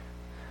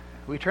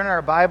We turn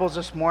our Bibles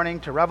this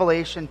morning to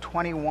Revelation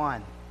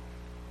 21.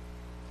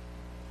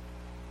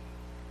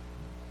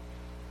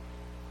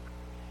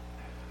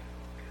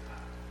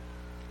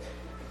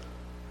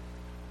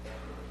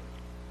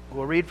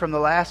 We'll read from the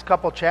last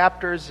couple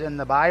chapters in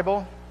the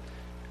Bible,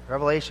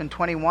 Revelation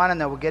 21, and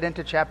then we'll get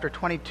into chapter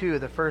 22,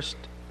 the first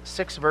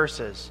 6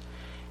 verses.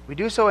 We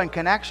do so in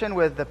connection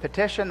with the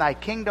petition, "Thy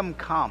kingdom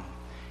come."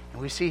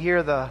 And we see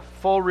here the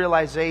full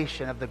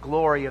realization of the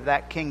glory of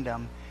that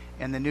kingdom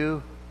in the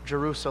New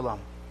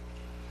Jerusalem.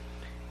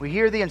 We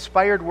hear the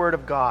inspired word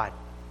of God.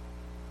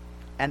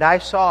 "And I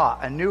saw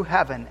a new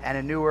heaven and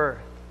a new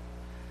earth.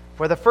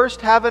 For the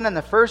first heaven and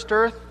the first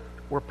earth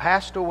were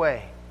passed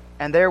away,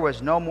 and there was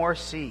no more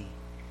sea.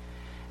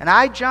 And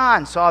I,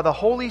 John, saw the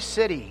holy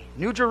city,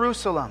 New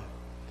Jerusalem,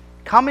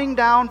 coming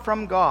down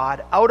from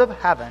God out of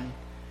heaven,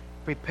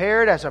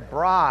 prepared as a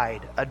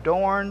bride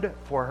adorned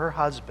for her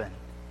husband.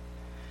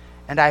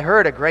 And I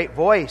heard a great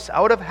voice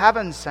out of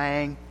heaven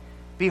saying,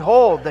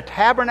 Behold, the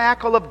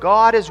tabernacle of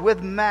God is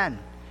with men,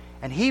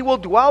 and he will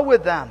dwell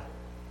with them,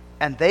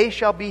 and they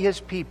shall be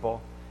his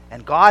people,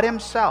 and God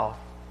himself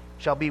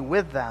shall be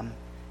with them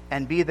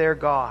and be their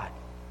God.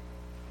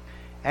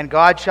 And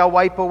God shall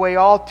wipe away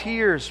all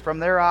tears from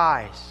their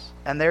eyes,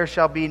 and there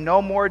shall be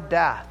no more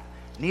death,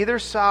 neither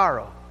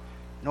sorrow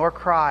nor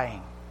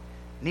crying,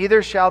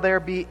 neither shall there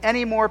be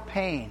any more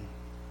pain,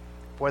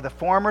 for the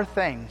former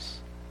things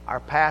are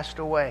passed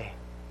away.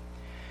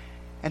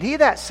 And he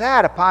that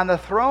sat upon the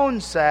throne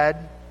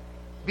said,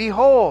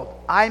 Behold,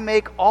 I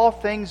make all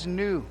things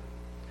new.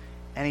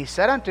 And he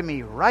said unto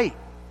me, Write,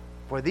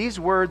 for these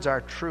words are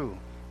true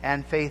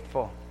and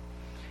faithful.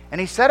 And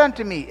he said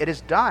unto me, It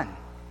is done.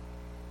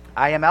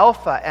 I am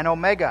Alpha and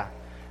Omega,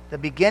 the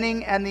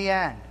beginning and the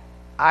end.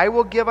 I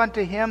will give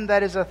unto him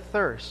that is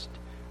athirst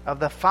of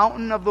the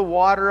fountain of the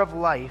water of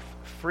life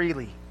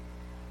freely.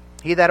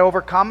 He that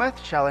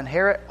overcometh shall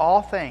inherit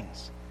all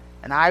things,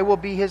 and I will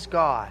be his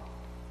God,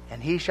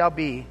 and he shall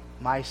be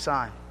my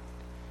son.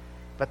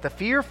 But the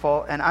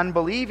fearful and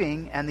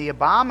unbelieving and the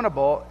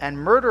abominable and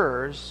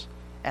murderers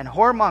and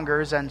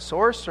whoremongers and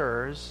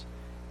sorcerers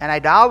and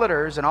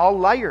idolaters and all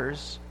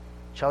liars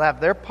shall have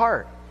their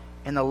part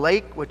in the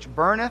lake which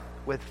burneth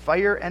with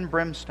fire and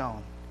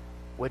brimstone,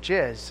 which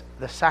is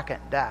the second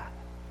death.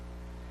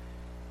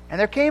 And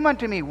there came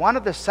unto me one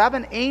of the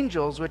 7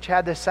 angels which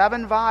had the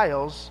 7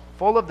 vials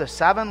full of the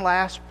 7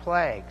 last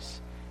plagues,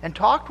 and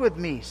talked with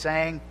me,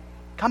 saying,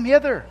 Come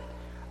hither,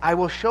 I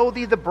will show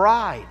thee the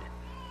bride,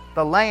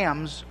 the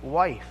Lamb's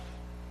wife.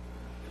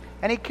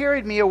 And he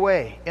carried me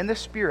away in the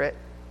Spirit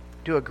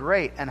to a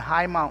great and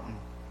high mountain,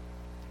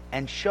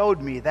 and showed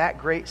me that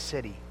great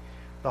city,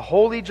 the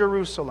holy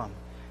Jerusalem,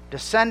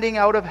 descending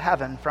out of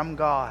heaven from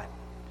God,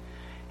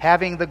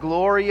 having the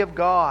glory of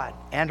God.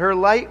 And her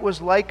light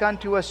was like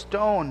unto a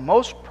stone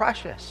most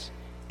precious,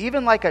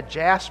 even like a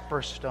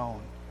jasper stone,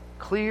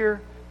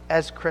 clear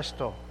as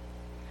crystal.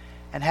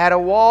 And had a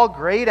wall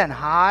great and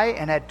high,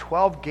 and had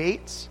 12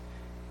 gates,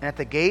 and at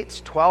the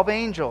gates 12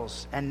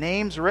 angels, and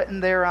names written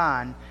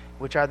thereon,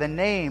 which are the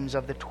names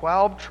of the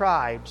 12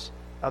 tribes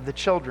of the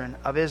children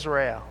of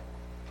Israel.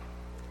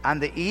 On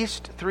the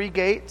east 3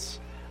 gates,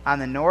 on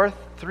the north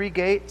 3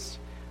 gates,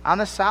 on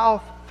the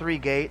south 3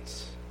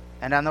 gates,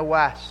 and on the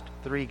west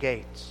 3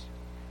 gates.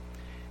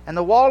 And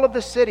the wall of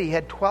the city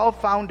had 12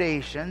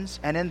 foundations,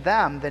 and in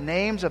them the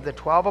names of the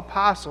 12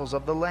 apostles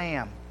of the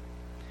Lamb.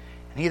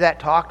 And he that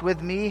talked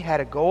with me had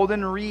a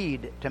golden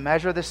reed to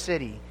measure the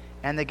city,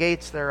 and the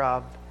gates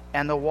thereof,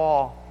 and the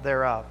wall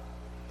thereof.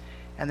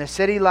 And the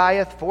city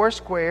lieth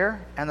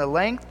foursquare, and the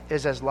length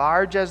is as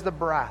large as the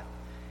breadth.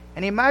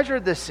 And he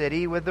measured the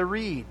city with the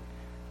reed,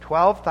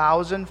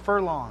 12,000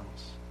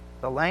 furlongs.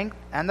 The length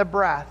and the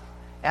breadth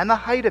and the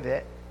height of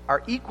it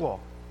are equal.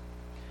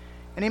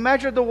 And he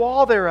measured the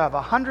wall thereof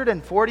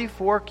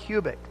 144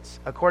 cubits,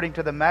 according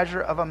to the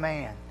measure of a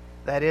man,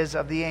 that is,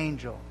 of the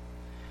angel.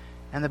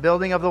 And the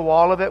building of the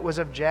wall of it was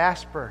of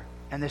jasper,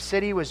 and the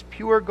city was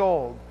pure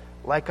gold,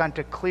 like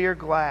unto clear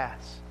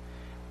glass.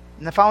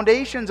 And the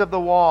foundations of the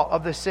wall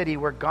of the city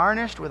were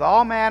garnished with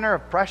all manner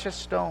of precious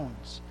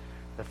stones.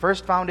 The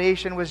first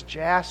foundation was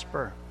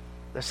jasper,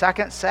 the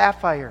second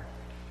sapphire,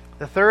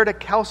 the third a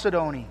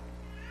chalcedony,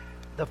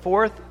 the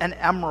fourth an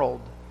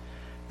emerald,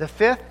 the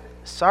fifth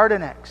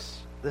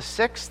sardonyx, the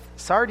sixth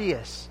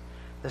sardius,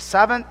 the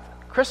seventh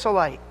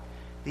chrysolite,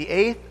 the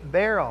eighth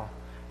beryl,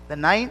 the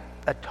ninth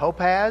a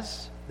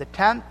topaz, the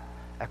 10th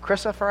a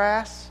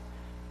chrysoprase,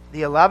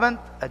 the 11th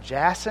a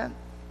jacinth,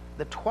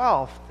 the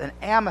 12th an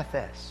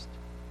amethyst.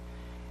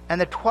 And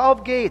the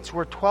 12 gates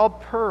were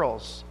 12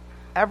 pearls.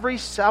 Every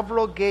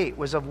several gate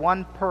was of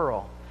 1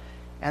 pearl.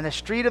 And the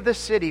street of the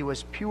city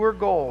was pure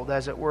gold,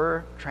 as it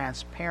were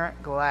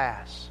transparent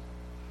glass.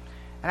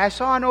 And I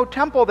saw no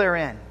temple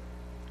therein,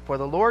 for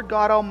the Lord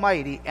God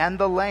Almighty and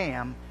the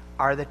Lamb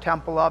are the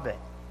temple of it.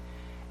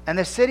 And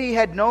the city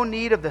had no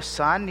need of the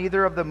sun,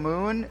 neither of the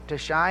moon to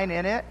shine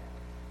in it,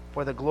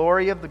 for the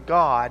glory of the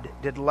God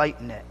did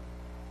lighten it.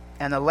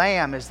 And the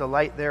Lamb is the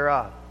light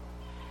thereof.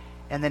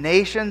 And the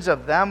nations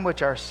of them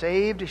which are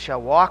saved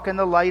shall walk in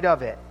the light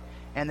of it.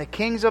 and the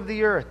kings of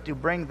the earth do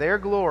bring their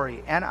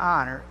glory and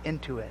honor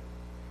into it.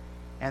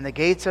 And the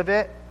gates of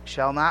it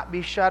shall not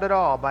be shut at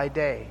all by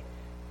day,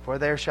 for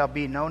there shall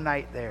be no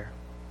night there.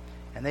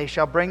 And they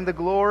shall bring the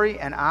glory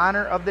and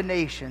honor of the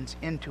nations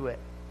into it.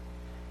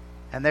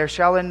 And there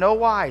shall in no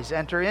wise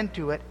enter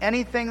into it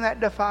anything that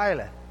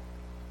defileth,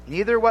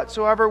 neither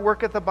whatsoever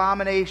worketh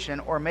abomination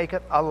or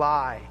maketh a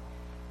lie,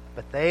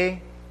 but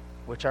they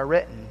which are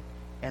written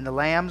in the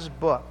Lamb's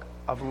book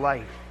of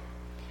life.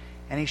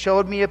 And he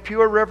showed me a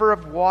pure river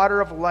of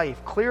water of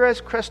life, clear as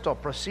crystal,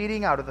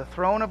 proceeding out of the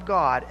throne of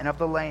God and of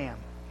the Lamb.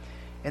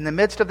 In the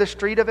midst of the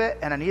street of it,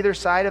 and on either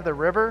side of the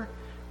river,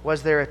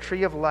 was there a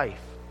tree of life,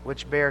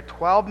 which bare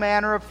 12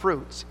 manner of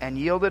fruits, and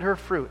yielded her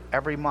fruit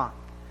every month.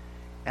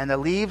 And the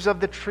leaves of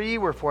the tree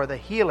were for the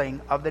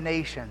healing of the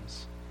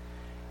nations.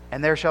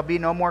 And there shall be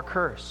no more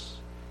curse,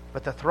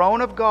 but the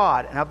throne of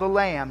God and of the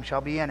Lamb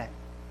shall be in it,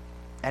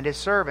 and his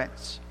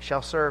servants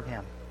shall serve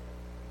him.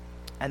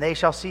 And they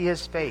shall see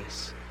his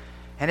face,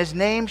 and his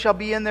name shall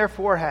be in their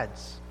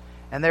foreheads,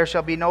 and there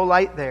shall be no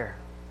light there,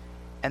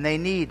 and they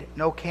need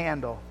no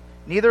candle,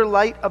 neither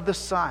light of the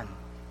sun,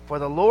 for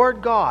the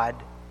Lord God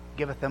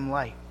giveth them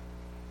light,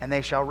 and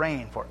they shall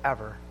reign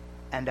forever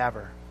and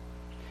ever.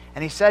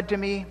 And he said to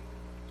me,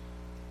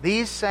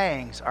 These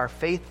sayings are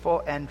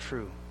faithful and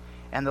true.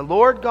 And the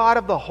Lord God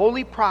of the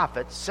holy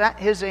prophets sent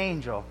his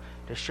angel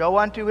to show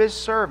unto his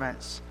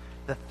servants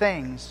the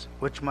things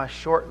which must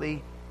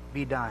shortly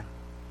be done.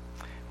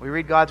 We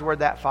read God's word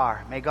that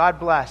far. May God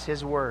bless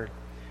his word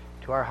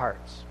to our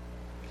hearts.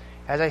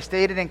 As I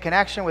stated, in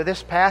connection with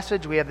this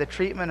passage, we have the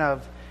treatment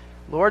of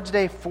Lord's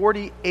Day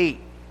 48.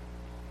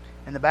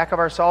 In the back of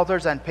our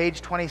psalters on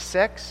page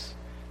 26,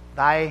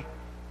 Thy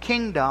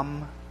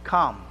kingdom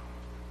come.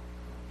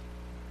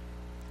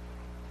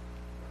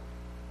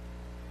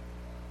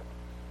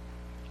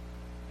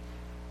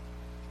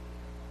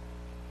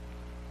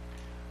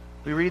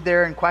 We read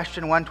there in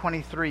question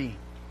 123,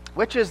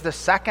 which is the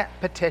second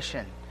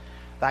petition.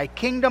 Thy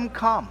kingdom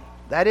come,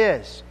 that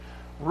is,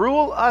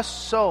 rule us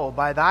so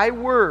by thy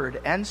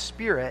word and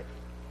spirit,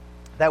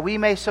 that we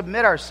may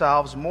submit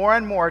ourselves more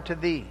and more to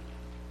thee.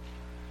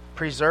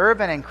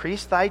 Preserve and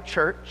increase thy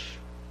church.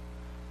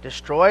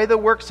 Destroy the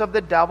works of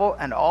the devil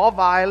and all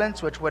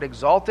violence which would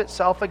exalt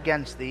itself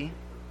against thee,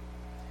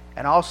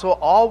 and also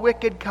all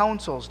wicked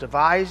counsels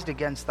devised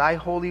against thy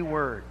holy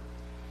word,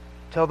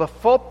 till the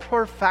full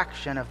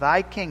perfection of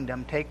thy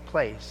kingdom take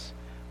place,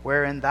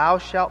 wherein thou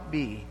shalt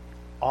be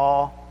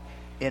all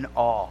in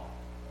all.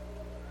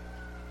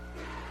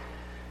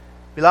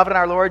 Beloved in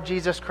our Lord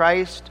Jesus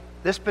Christ,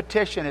 this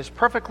petition is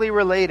perfectly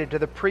related to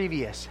the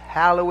previous,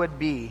 hallowed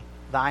be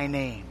thy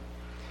name.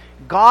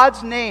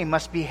 God's name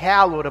must be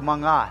hallowed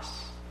among us.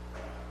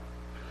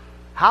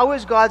 How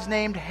is God's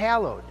name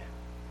hallowed?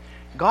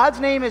 God's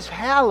name is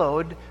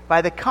hallowed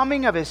by the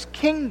coming of his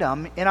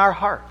kingdom in our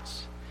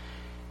hearts.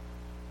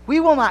 We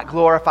will not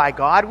glorify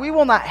God. We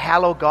will not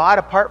hallow God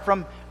apart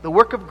from the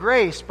work of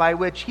grace by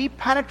which he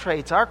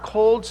penetrates our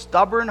cold,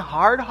 stubborn,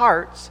 hard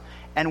hearts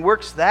and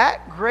works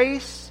that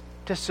grace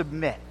to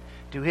submit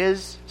to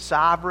his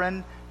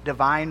sovereign,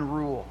 divine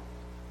rule.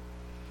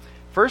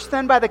 First,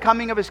 then, by the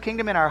coming of his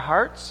kingdom in our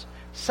hearts.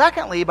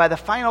 Secondly, by the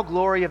final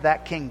glory of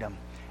that kingdom,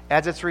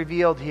 as it's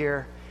revealed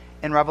here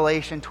in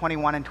Revelation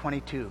 21 and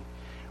 22,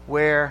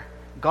 where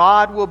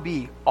God will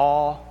be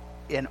all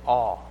in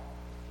all.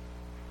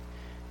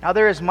 Now,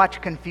 there is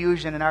much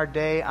confusion in our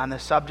day on the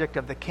subject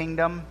of the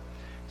kingdom.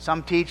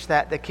 Some teach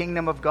that the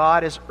kingdom of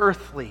God is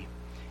earthly.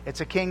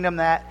 It's a kingdom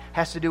that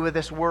has to do with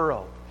this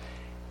world.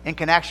 In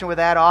connection with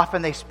that,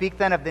 often they speak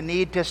then of the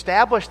need to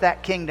establish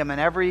that kingdom in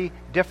every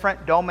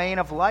different domain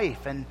of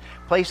life and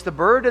place the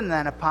burden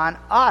then upon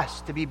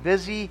us to be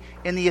busy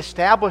in the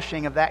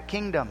establishing of that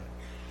kingdom.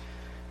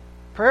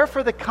 Prayer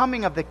for the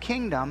coming of the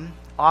kingdom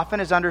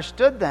often is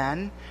understood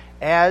then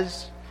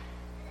as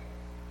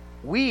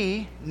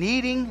we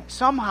needing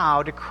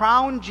somehow to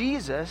crown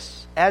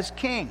Jesus as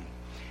king,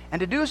 and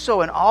to do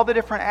so in all the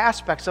different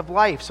aspects of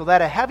life, so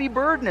that a heavy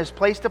burden is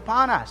placed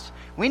upon us.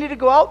 We need to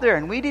go out there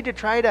and we need to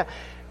try to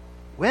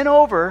win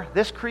over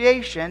this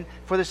creation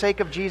for the sake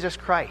of Jesus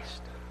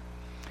Christ.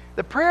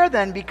 The prayer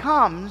then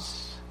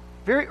becomes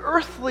very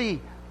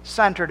earthly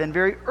centered and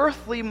very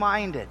earthly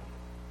minded.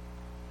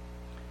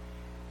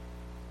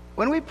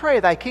 When we pray,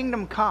 Thy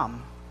kingdom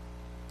come,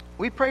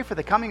 we pray for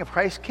the coming of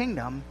Christ's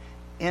kingdom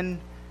in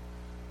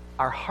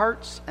our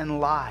hearts and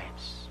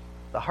lives,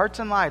 the hearts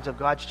and lives of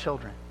God's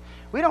children.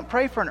 We don't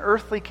pray for an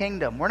earthly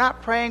kingdom. We're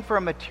not praying for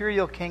a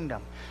material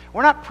kingdom.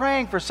 We're not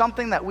praying for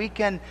something that we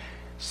can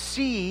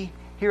see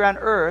here on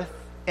earth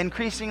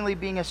increasingly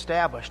being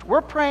established.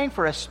 We're praying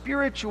for a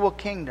spiritual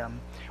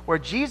kingdom where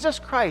Jesus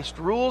Christ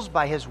rules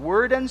by his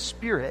word and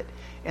spirit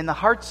in the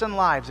hearts and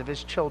lives of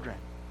his children.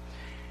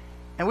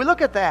 And we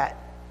look at that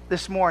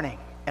this morning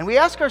and we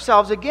ask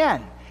ourselves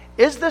again,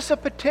 is this a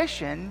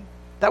petition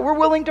that we're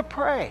willing to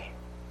pray?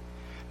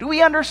 Do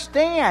we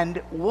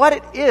understand what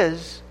it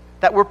is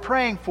that we're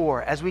praying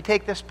for as we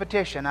take this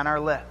petition on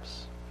our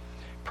lips?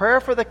 Prayer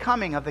for the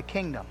coming of the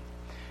kingdom.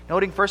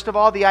 Noting first of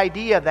all the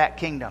idea of that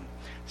kingdom.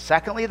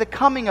 Secondly, the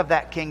coming of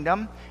that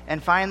kingdom.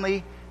 And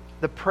finally,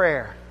 the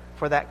prayer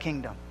for that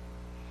kingdom.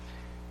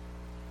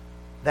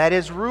 That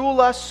is,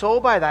 rule us so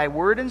by thy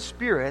word and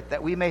spirit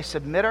that we may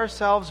submit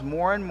ourselves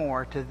more and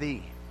more to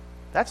thee.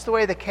 That's the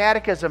way the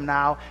Catechism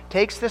now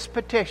takes this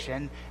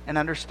petition and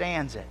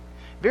understands it.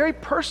 Very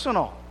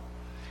personal.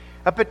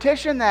 A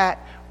petition that,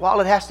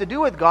 while it has to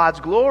do with God's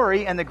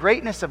glory and the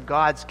greatness of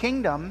God's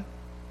kingdom,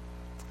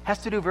 has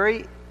to do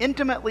very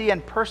intimately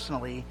and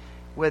personally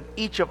with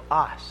each of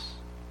us.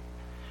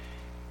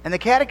 And the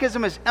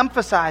Catechism is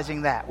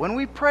emphasizing that. When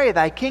we pray,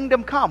 thy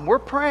kingdom come, we're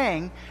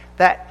praying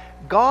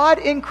that God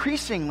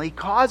increasingly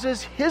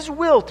causes His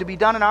will to be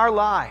done in our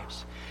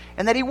lives,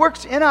 and that He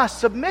works in us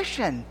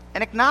submission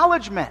and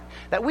acknowledgement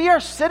that we are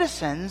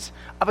citizens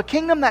of a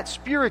kingdom that's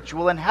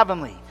spiritual and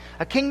heavenly,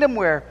 a kingdom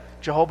where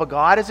Jehovah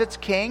God is its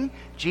king,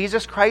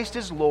 Jesus Christ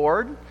is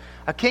Lord,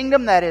 a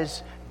kingdom that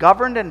is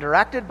governed and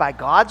directed by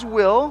God's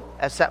will,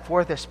 as set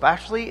forth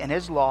especially in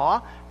His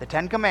law, the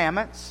Ten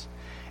Commandments,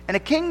 and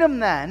a kingdom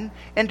then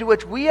into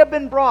which we have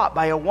been brought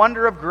by a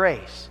wonder of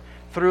grace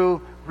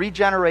through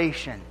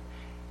regeneration,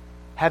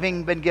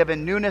 having been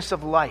given newness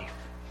of life.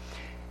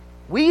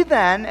 We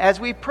then, as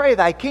we pray,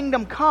 thy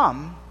kingdom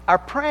come, are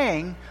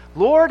praying,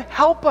 Lord,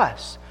 help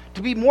us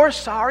to be more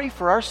sorry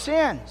for our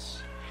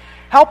sins.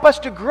 Help us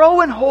to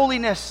grow in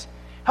holiness.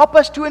 Help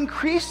us to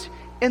increase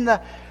in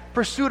the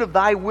pursuit of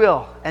thy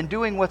will and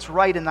doing what's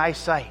right in thy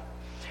sight.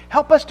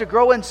 Help us to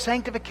grow in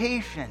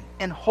sanctification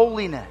and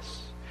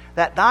holiness,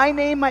 that thy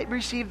name might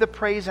receive the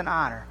praise and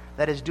honor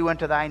that is due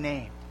unto thy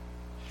name.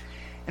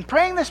 In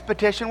praying this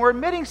petition, we're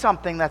admitting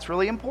something that's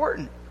really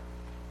important.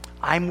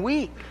 I'm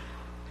weak.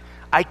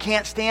 I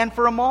can't stand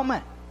for a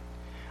moment.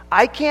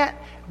 I can't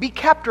be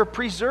kept or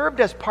preserved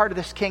as part of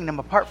this kingdom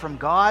apart from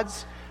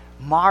God's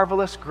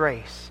marvelous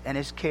grace and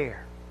His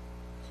care.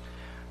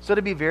 So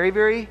to be very,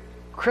 very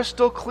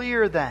crystal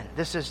clear then,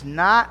 this is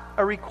not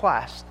a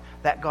request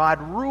that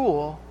God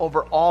rule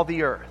over all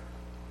the earth.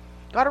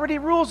 God already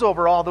rules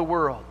over all the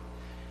world.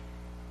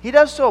 He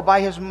does so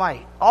by His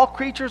might. All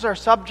creatures are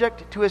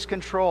subject to His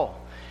control.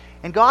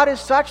 And God is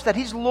such that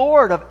He's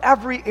Lord of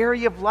every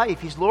area of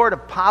life. He's Lord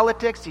of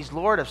politics. He's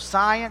Lord of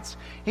science.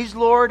 He's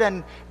Lord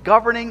and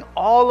governing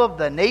all of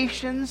the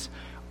nations,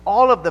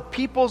 all of the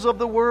peoples of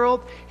the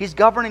world. He's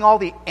governing all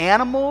the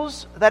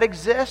animals that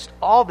exist,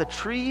 all the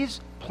trees,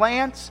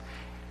 plants.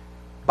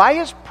 By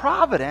His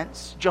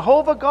providence,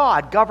 Jehovah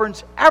God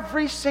governs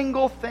every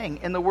single thing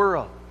in the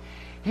world.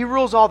 He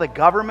rules all the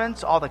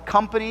governments, all the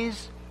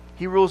companies.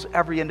 He rules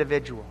every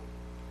individual.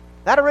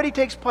 That already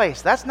takes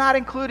place. That's not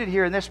included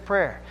here in this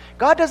prayer.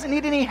 God doesn't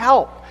need any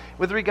help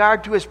with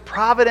regard to His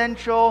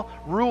providential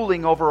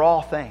ruling over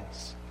all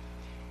things.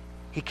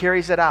 He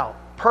carries it out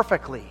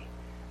perfectly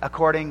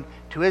according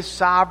to His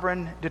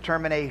sovereign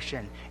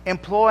determination,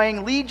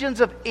 employing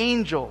legions of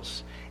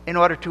angels in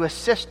order to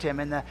assist Him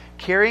in the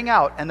carrying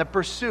out and the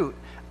pursuit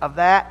of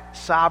that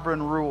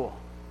sovereign rule.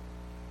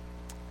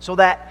 So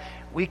that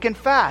we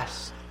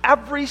confess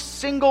every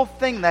single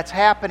thing that's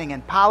happening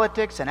in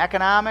politics and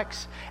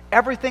economics,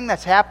 everything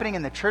that's happening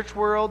in the church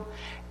world,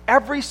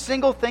 every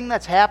single thing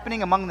that's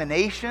happening among the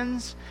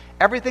nations,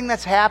 everything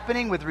that's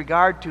happening with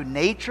regard to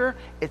nature,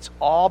 it's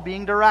all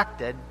being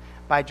directed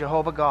by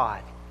Jehovah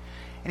God.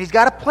 And He's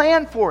got a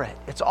plan for it.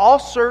 It's all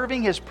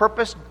serving His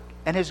purpose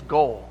and His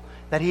goal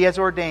that He has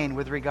ordained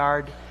with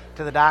regard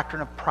to the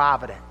doctrine of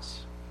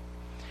providence.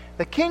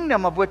 The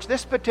kingdom of which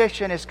this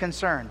petition is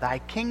concerned, thy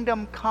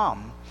kingdom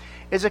come,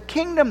 is a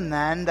kingdom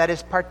then that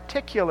is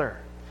particular.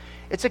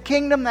 It's a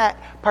kingdom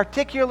that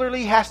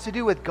particularly has to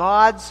do with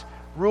God's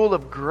rule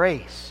of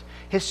grace,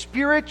 His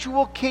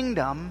spiritual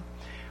kingdom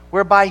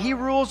whereby He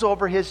rules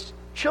over His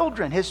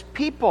children, His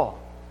people,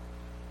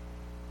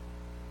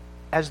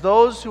 as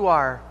those who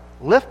are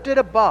lifted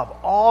above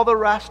all the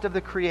rest of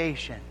the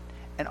creation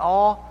and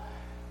all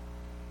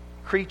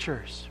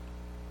creatures.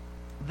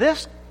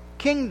 This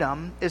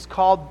kingdom is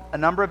called a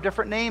number of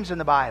different names in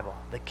the Bible.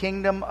 The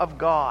kingdom of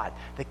God,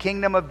 the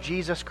kingdom of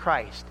Jesus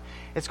Christ.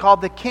 It's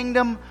called the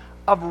kingdom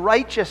of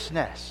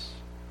righteousness.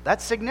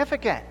 That's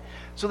significant.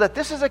 So that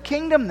this is a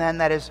kingdom then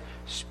that is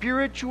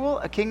spiritual,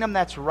 a kingdom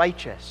that's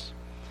righteous.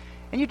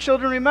 And you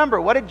children remember,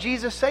 what did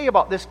Jesus say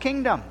about this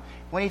kingdom?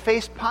 When He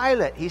faced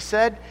Pilate, He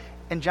said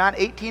in John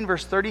 18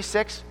 verse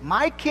 36,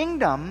 my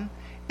kingdom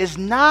is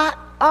not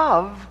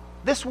of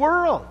this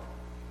world.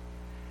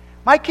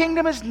 My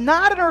kingdom is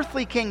not an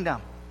earthly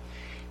kingdom.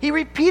 He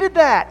repeated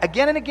that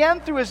again and again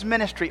through His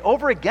ministry,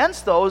 over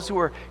against those who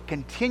were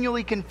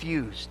continually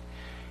confused.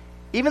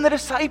 Even the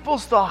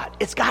disciples thought,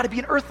 it's got to be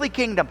an earthly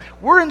kingdom.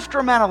 We're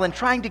instrumental in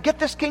trying to get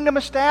this kingdom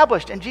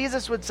established. And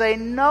Jesus would say,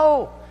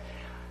 no,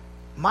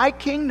 my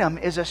kingdom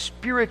is a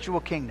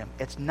spiritual kingdom.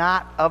 It's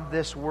not of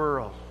this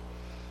world.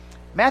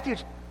 Matthew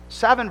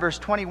 7 verse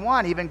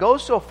 21 even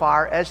goes so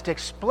far as to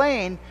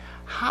explain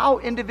how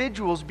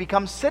individuals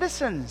become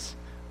citizens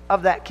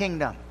of that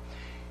kingdom.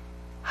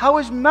 How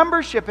is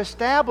membership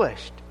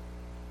established?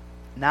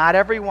 Not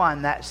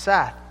everyone that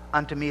saith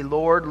unto me,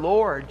 Lord,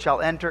 Lord, shall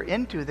enter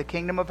into the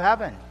kingdom of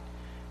heaven,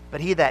 but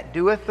he that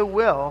doeth the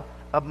will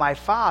of my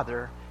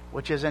Father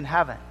which is in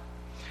heaven.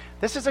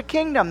 This is a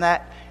kingdom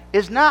that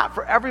is not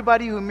for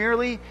everybody who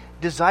merely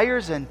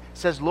desires and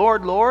says,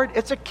 Lord, Lord.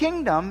 It's a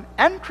kingdom,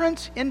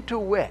 entrance into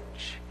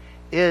which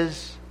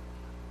is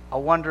a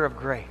wonder of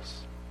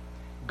grace.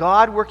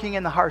 God working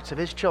in the hearts of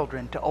His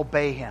children to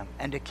obey Him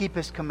and to keep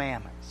His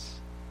commandments.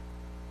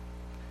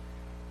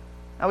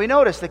 Now we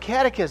notice the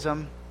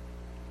Catechism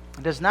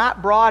does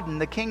not broaden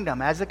the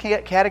kingdom. As the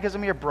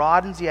Catechism here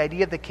broadens the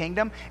idea of the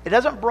kingdom, it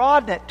doesn't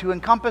broaden it to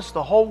encompass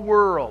the whole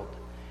world,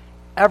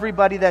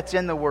 everybody that's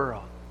in the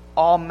world,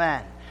 all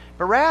men.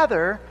 But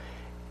rather,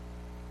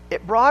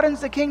 it broadens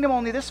the kingdom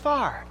only this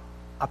far,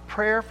 a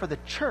prayer for the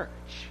church.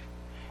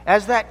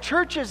 As that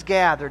church is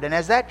gathered and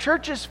as that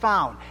church is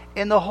found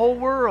in the whole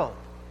world.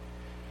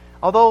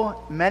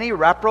 Although many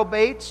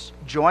reprobates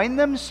join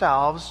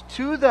themselves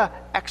to the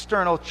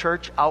external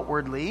church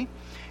outwardly,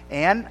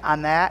 and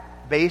on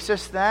that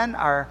basis then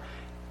are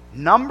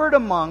numbered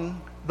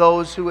among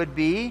those who would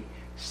be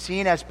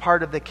seen as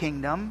part of the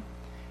kingdom,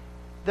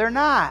 they're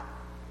not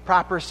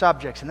proper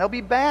subjects, and they'll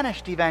be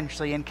banished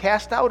eventually and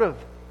cast out of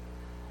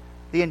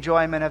the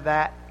enjoyment of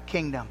that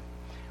kingdom.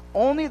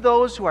 Only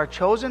those who are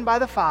chosen by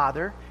the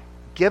Father,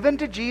 given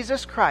to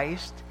Jesus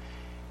Christ,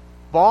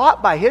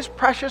 bought by His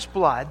precious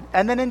blood,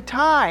 and then in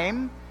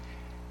time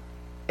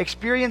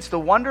experience the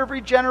wonder of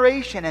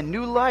regeneration and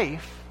new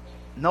life,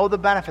 know the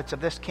benefits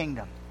of this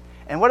kingdom.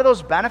 And what are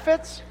those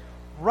benefits?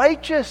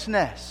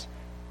 Righteousness,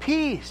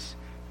 peace,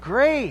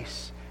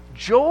 grace,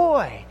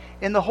 joy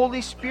in the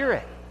Holy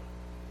Spirit.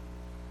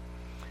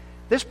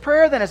 This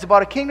prayer then is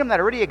about a kingdom that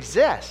already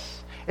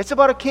exists. It's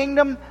about a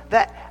kingdom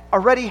that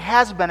already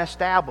has been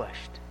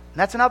established. And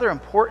that's another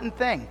important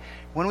thing.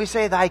 When we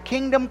say, Thy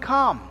kingdom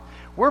come,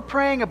 we're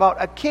praying about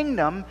a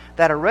kingdom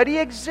that already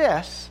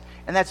exists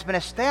and that's been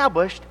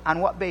established on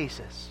what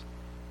basis?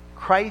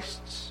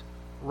 Christ's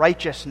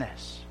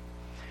righteousness.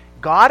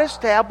 God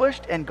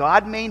established and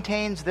God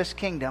maintains this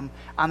kingdom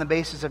on the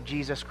basis of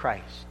Jesus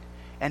Christ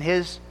and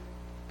His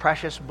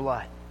precious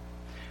blood.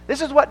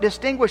 This is what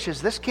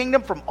distinguishes this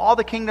kingdom from all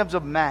the kingdoms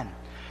of men.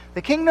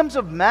 The kingdoms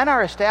of men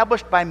are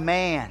established by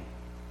man.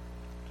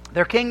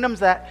 They're kingdoms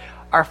that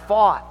are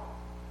fought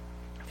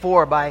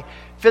for by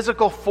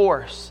physical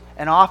force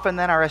and often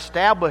then are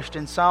established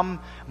in some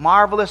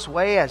marvelous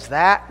way as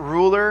that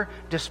ruler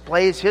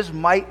displays his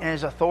might and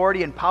his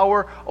authority and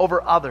power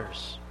over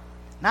others.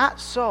 Not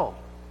so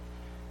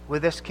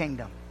with this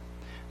kingdom.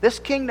 This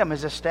kingdom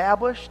is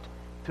established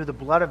through the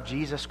blood of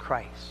Jesus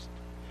Christ.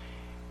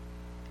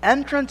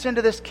 Entrance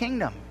into this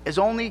kingdom is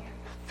only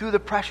through the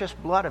precious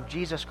blood of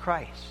Jesus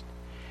Christ.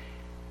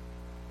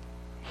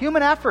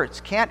 Human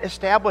efforts can't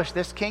establish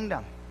this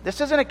kingdom.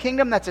 This isn't a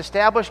kingdom that's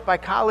established by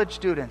college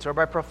students or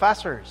by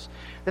professors.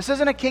 This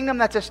isn't a kingdom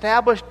that's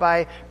established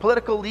by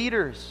political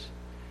leaders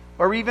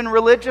or even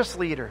religious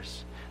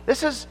leaders.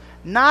 This is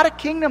not a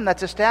kingdom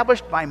that's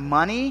established by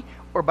money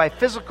or by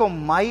physical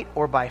might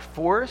or by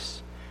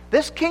force.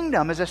 This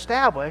kingdom is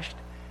established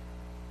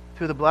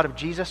through the blood of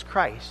Jesus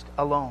Christ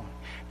alone.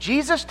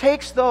 Jesus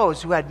takes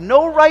those who had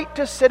no right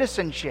to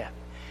citizenship,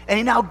 and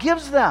He now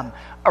gives them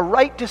a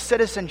right to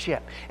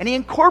citizenship. And He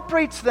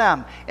incorporates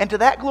them into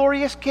that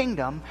glorious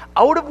kingdom,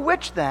 out of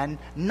which then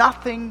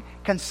nothing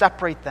can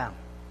separate them.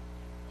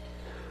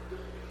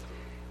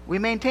 We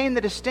maintain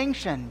the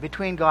distinction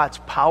between God's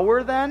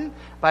power then,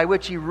 by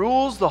which He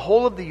rules the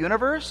whole of the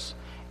universe,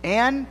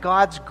 and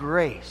God's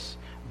grace,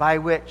 by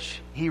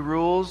which He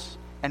rules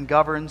and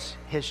governs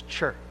His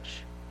church.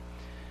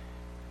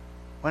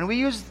 When we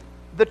use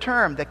the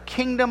term the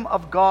kingdom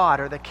of God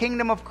or the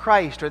kingdom of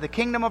Christ or the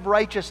kingdom of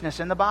righteousness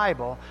in the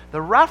Bible,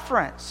 the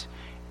reference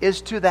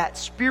is to that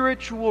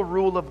spiritual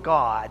rule of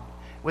God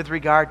with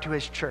regard to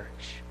His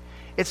church.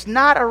 It's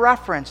not a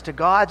reference to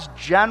God's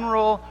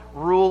general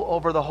rule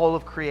over the whole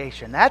of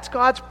creation. That's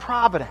God's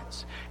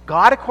providence.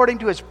 God, according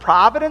to His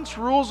providence,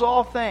 rules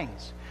all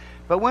things.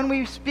 But when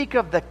we speak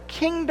of the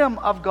kingdom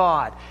of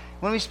God,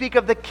 when we speak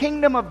of the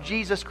kingdom of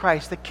Jesus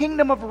Christ, the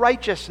kingdom of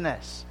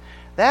righteousness,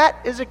 that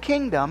is a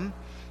kingdom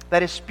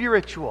that is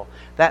spiritual,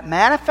 that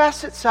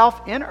manifests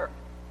itself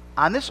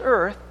on this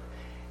earth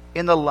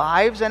in the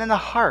lives and in the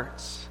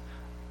hearts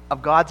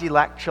of God's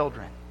elect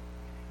children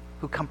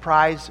who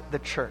comprise the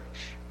church.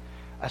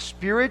 A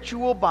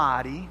spiritual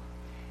body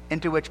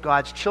into which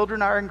God's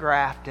children are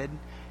engrafted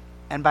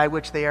and by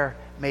which they are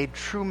made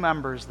true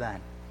members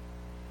then.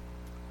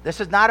 This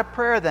is not a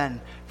prayer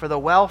then for the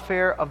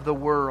welfare of the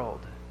world.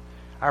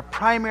 Our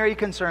primary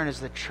concern is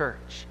the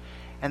church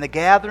and the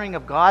gathering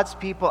of God's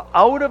people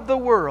out of the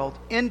world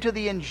into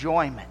the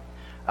enjoyment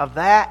of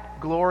that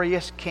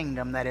glorious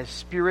kingdom that is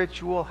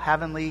spiritual,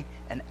 heavenly,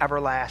 and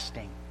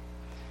everlasting.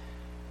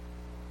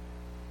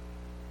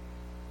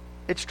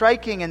 It's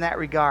striking in that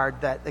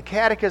regard that the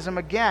Catechism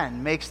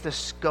again makes the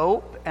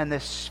scope and the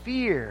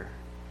sphere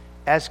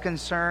as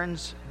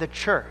concerns the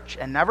church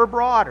and never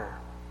broader.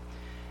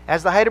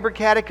 As the Heidelberg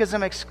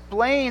Catechism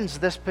explains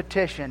this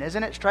petition,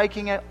 isn't it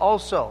striking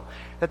also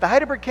that the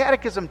Heidelberg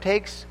Catechism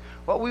takes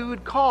what we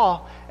would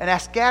call an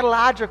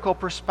eschatological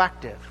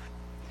perspective.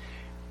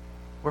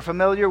 We're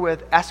familiar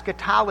with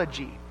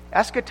eschatology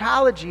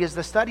Eschatology is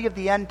the study of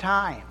the end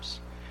times.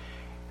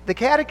 The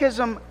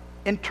Catechism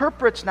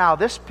interprets now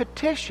this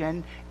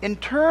petition in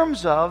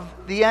terms of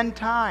the end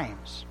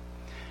times,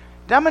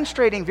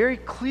 demonstrating very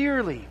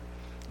clearly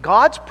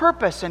God's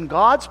purpose and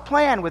God's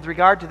plan with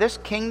regard to this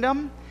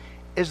kingdom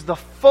is the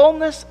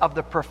fullness of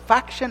the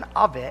perfection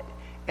of it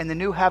in the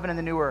new heaven and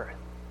the new earth.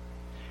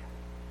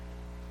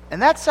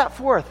 And that's set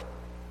forth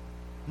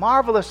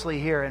marvelously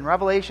here in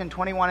Revelation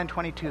 21 and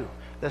 22.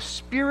 The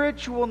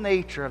spiritual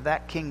nature of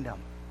that kingdom.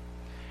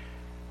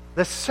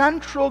 The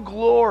central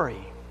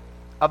glory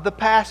of the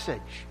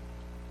passage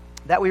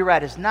that we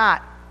read is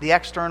not the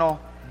external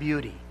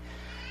beauty.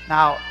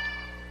 Now,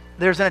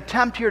 there's an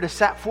attempt here to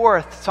set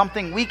forth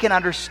something we can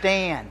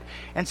understand.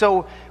 And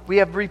so we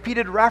have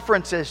repeated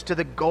references to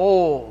the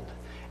gold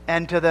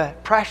and to the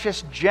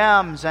precious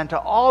gems and to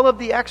all of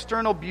the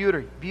external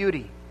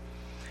beauty.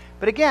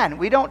 But again,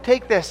 we don't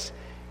take this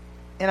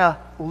in a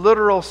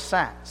literal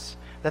sense,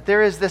 that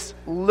there is this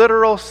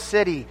literal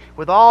city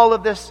with all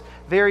of this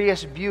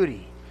various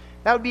beauty.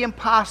 That would be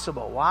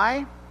impossible.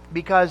 Why?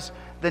 Because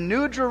the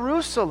New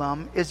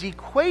Jerusalem is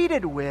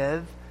equated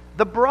with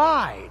the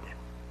bride.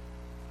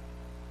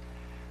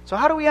 So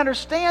how do we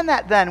understand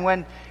that then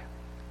when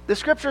the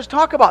Scriptures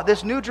talk about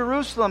this New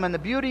Jerusalem and the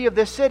beauty of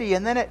this city,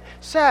 and then it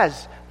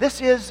says,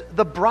 this is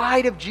the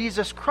bride of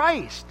Jesus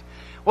Christ.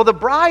 Well, the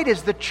bride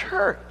is the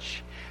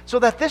church, so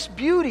that this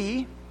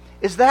beauty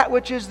is that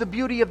which is the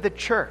beauty of the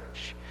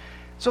church.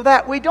 So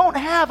that we don't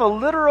have a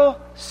literal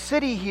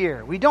city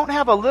here. We don't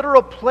have a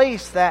literal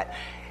place that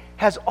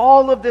has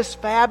all of this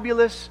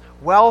fabulous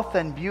wealth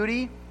and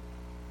beauty.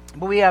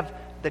 But we have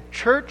the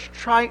church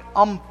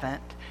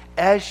triumphant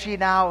as she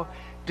now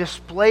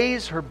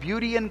displays her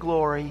beauty and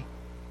glory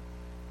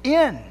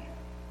in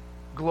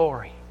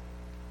glory.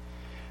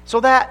 So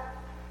that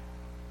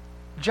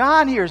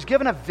John here is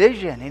given a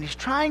vision and he's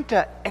trying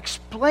to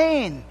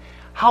explain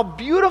how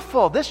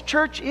beautiful this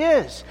church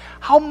is,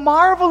 how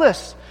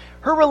marvelous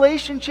her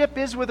relationship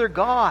is with her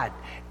God.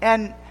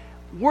 And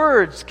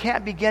words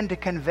can't begin to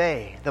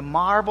convey the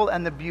marvel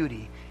and the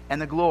beauty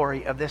and the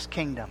glory of this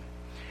kingdom.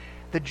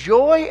 The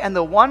joy and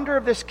the wonder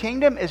of this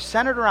kingdom is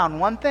centered around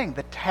one thing,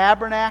 the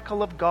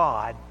tabernacle of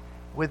God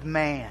with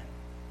man.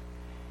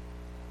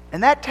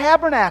 And that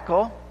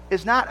tabernacle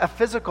is not a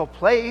physical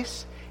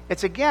place.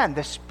 It's again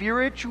the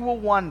spiritual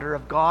wonder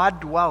of God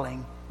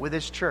dwelling with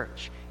His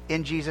church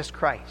in Jesus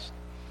Christ.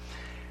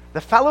 The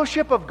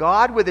fellowship of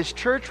God with His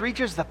church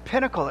reaches the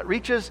pinnacle. It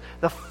reaches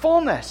the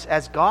fullness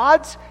as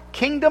God's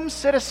kingdom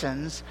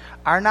citizens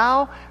are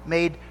now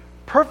made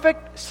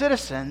perfect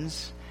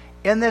citizens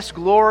in this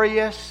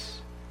glorious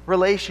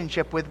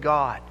relationship with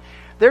God.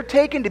 They're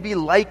taken to be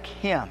like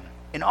Him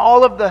in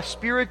all of the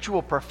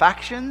spiritual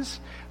perfections,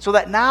 so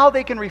that now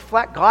they can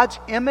reflect God's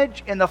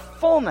image in the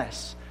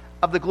fullness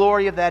of the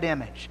glory of that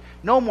image.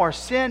 No more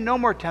sin, no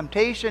more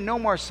temptation, no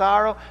more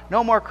sorrow,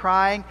 no more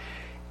crying.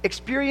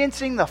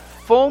 Experiencing the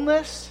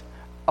fullness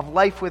of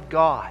life with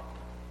God.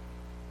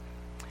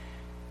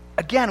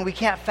 Again, we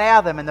can't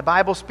fathom, and the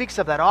Bible speaks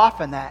of that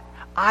often, that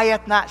eye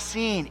hath not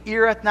seen,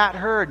 ear hath not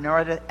heard, nor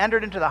hath it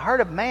entered into the heart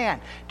of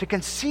man to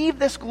conceive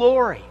this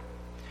glory.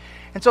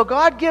 And so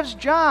God gives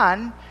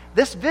John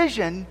this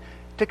vision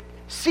to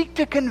seek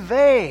to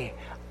convey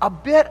a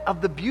bit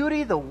of the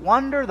beauty, the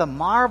wonder, the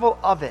marvel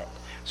of it,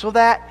 so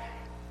that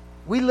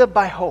we live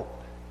by hope.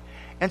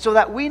 And so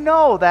that we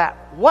know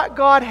that what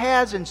God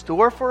has in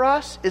store for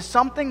us is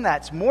something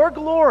that's more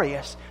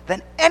glorious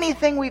than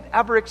anything we've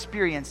ever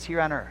experienced here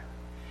on earth.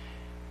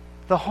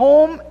 The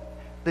home,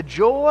 the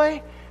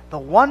joy, the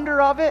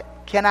wonder of it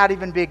cannot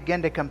even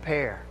begin to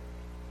compare.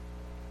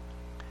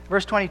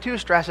 Verse 22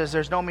 stresses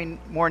there's no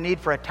more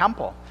need for a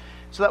temple.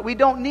 So that we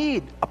don't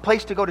need a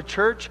place to go to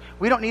church.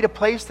 We don't need a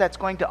place that's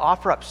going to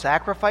offer up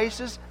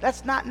sacrifices.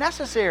 That's not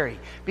necessary,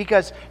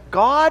 because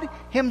God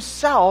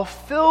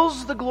Himself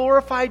fills the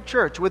glorified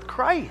church with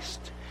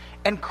Christ.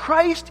 And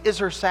Christ is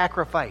her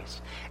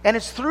sacrifice. And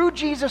it's through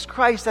Jesus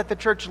Christ that the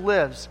church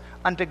lives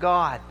unto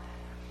God.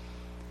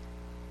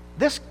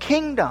 This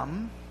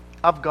kingdom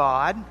of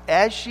God,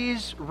 as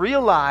she's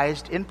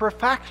realized in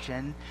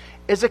perfection,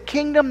 is a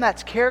kingdom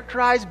that's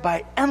characterized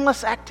by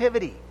endless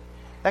activity.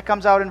 That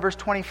comes out in verse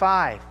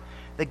 25.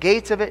 The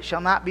gates of it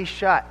shall not be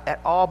shut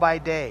at all by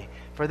day,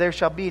 for there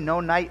shall be no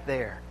night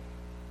there.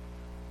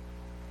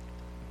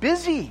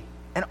 Busy,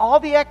 and all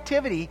the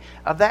activity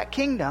of that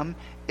kingdom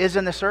is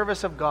in the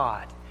service of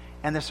God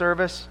and the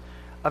service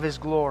of His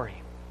glory.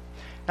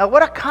 Now,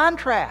 what a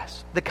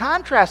contrast. The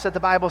contrast that the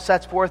Bible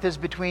sets forth is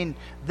between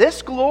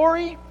this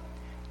glory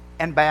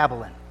and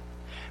Babylon.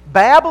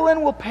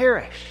 Babylon will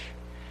perish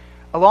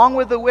along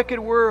with the wicked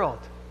world.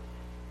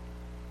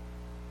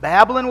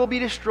 Babylon will be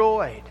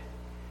destroyed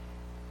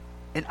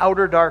in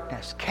outer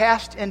darkness,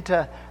 cast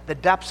into the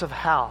depths of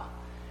hell.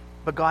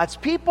 But God's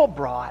people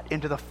brought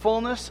into the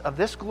fullness of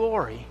this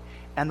glory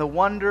and the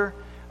wonder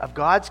of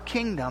God's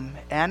kingdom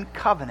and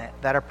covenant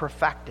that are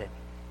perfected.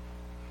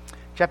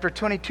 Chapter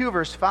 22,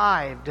 verse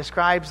 5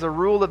 describes the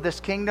rule of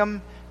this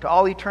kingdom to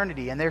all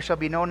eternity. And there shall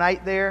be no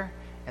night there,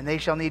 and they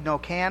shall need no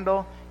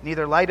candle,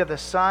 neither light of the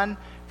sun,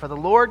 For the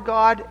Lord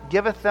God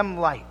giveth them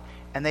light,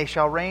 and they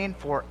shall reign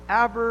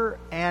forever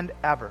and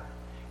ever.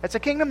 It's a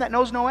kingdom that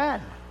knows no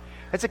end.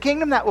 It's a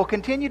kingdom that will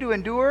continue to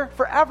endure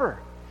forever.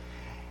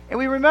 And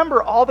we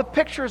remember all the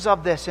pictures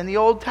of this in the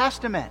Old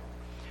Testament.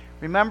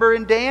 Remember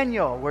in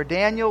Daniel, where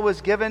Daniel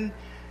was given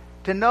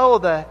to know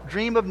the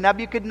dream of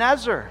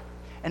Nebuchadnezzar.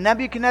 And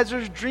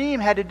Nebuchadnezzar's dream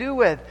had to do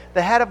with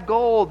the head of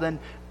gold and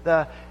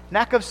the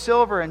neck of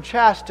silver and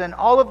chest and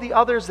all of the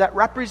others that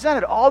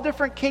represented all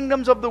different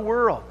kingdoms of the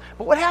world.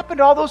 But what happened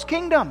to all those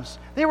kingdoms?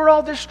 They were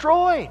all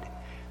destroyed.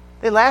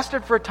 They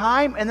lasted for a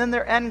time and then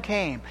their end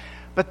came.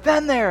 But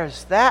then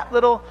there's that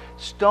little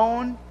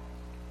stone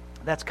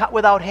that's cut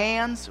without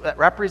hands that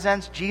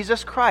represents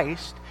Jesus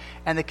Christ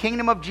and the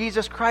kingdom of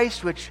Jesus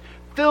Christ, which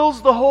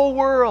fills the whole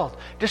world,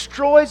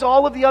 destroys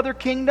all of the other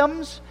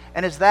kingdoms,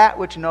 and is that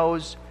which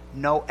knows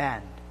no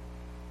end.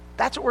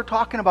 That's what we're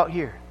talking about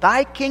here.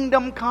 Thy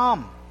kingdom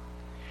come.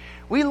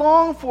 We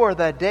long for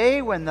the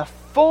day when the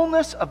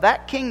fullness of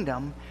that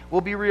kingdom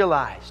will be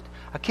realized.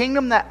 A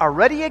kingdom that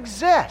already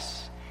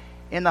exists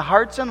in the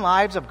hearts and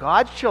lives of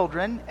God's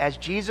children as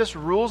Jesus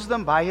rules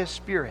them by His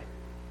Spirit.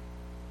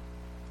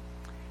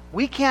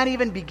 We can't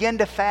even begin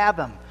to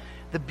fathom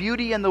the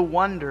beauty and the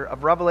wonder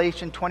of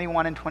Revelation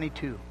 21 and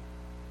 22.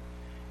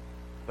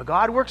 But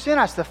God works in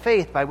us the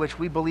faith by which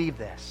we believe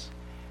this,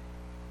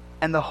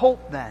 and the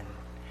hope then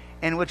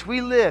in which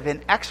we live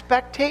in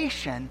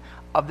expectation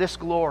of this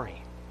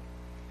glory.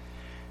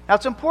 Now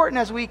it's important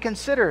as we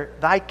consider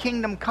Thy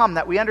kingdom come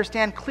that we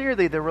understand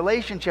clearly the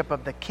relationship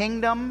of the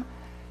kingdom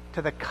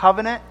to the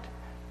covenant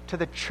to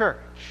the church.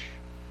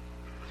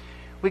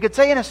 We could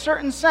say in a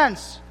certain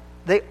sense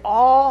they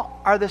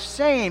all are the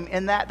same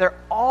in that they're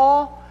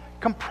all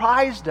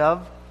comprised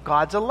of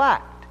God's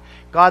elect.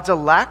 God's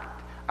elect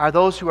are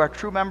those who are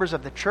true members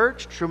of the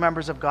church, true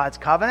members of God's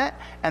covenant,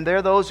 and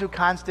they're those who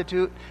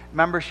constitute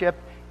membership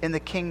in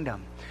the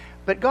kingdom.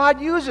 But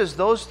God uses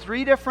those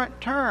three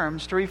different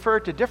terms to refer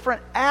to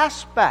different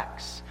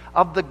aspects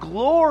of the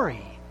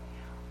glory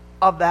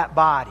of that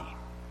body.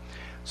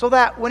 So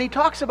that when He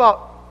talks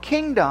about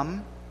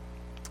kingdom,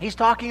 He's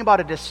talking about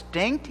a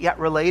distinct yet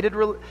related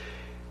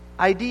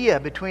idea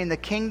between the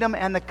kingdom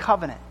and the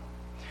covenant.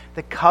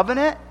 The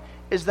covenant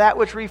is that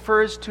which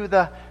refers to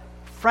the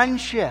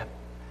friendship,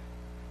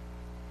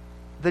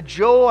 the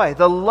joy,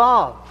 the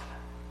love,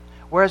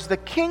 whereas the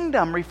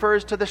kingdom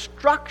refers to the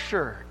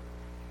structure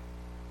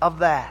of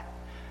that.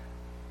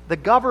 The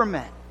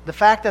government, the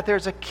fact that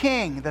there's a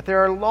king, that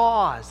there are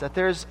laws, that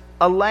there's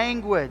a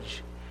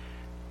language.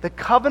 The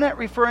covenant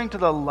referring to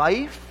the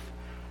life,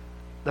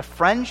 the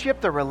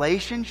friendship, the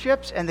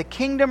relationships, and the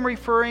kingdom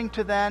referring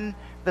to then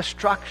the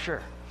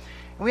structure.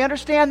 And we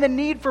understand the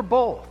need for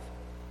both.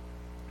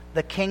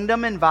 The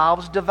kingdom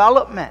involves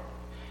development.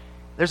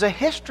 There's a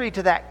history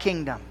to that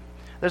kingdom.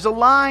 There's a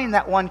line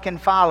that one can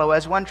follow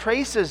as one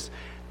traces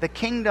the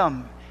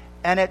kingdom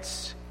and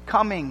its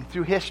coming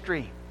through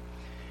history.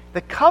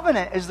 The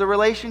covenant is the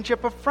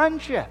relationship of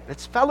friendship.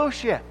 It's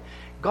fellowship.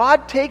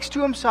 God takes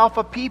to Himself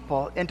a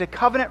people into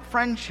covenant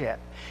friendship,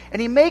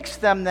 and He makes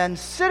them then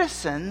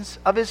citizens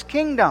of His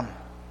kingdom.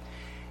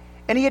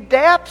 And He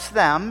adapts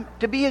them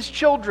to be His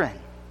children.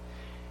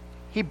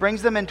 He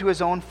brings them into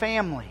His own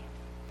family.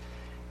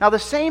 Now the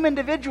same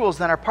individuals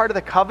then are part of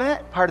the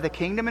covenant, part of the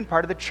kingdom, and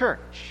part of the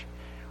church.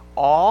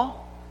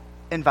 All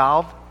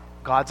involve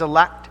God's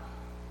elect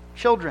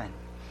children.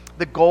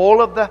 The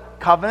goal of the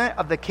covenant,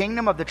 of the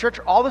kingdom, of the church,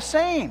 are all the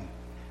same.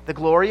 The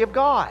glory of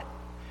God.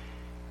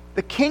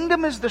 The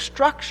kingdom is the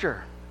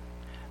structure.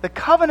 The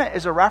covenant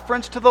is a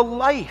reference to the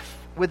life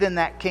within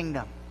that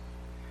kingdom.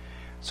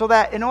 So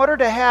that in order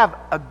to have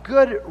a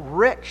good,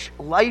 rich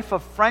life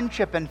of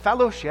friendship and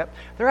fellowship,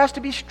 there has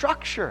to be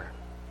structure.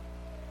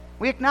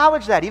 We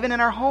acknowledge that even in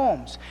our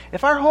homes.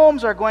 If our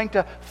homes are going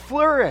to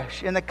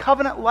flourish in the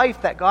covenant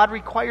life that God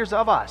requires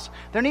of us,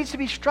 there needs to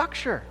be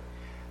structure.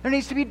 There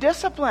needs to be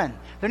discipline.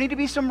 There need to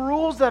be some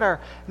rules that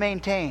are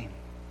maintained.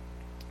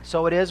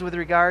 So it is with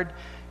regard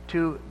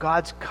to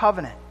God's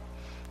covenant.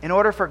 In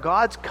order for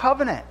God's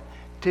covenant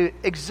to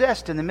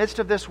exist in the midst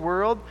of this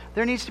world,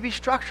 there needs to be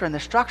structure, and the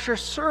structure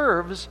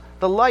serves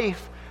the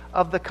life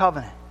of the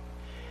covenant.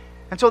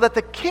 And so that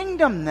the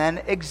kingdom then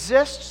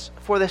exists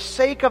for the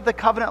sake of the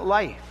covenant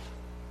life.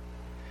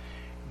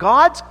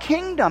 God's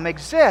kingdom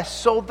exists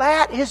so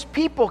that His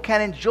people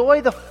can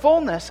enjoy the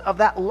fullness of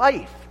that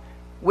life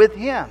with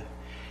Him.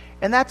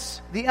 And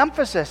that's the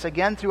emphasis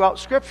again throughout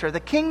Scripture. The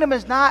kingdom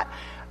is not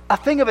a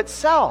thing of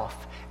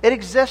itself. It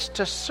exists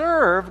to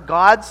serve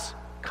God's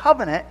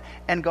covenant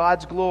and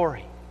God's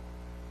glory.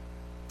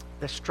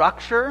 The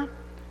structure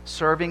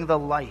serving the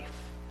life.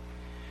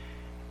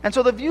 And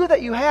so the view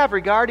that you have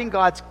regarding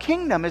God's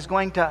kingdom is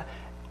going to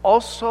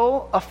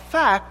also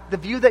affect the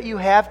view that you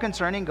have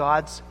concerning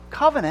God's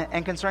covenant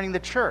and concerning the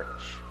church.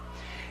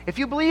 If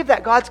you believe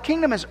that God's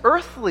kingdom is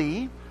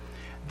earthly,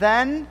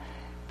 then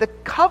the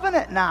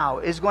covenant now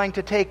is going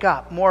to take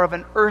up more of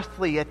an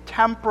earthly, a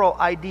temporal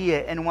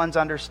idea in one's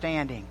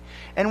understanding.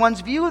 And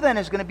one's view then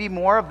is going to be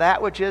more of that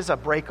which is a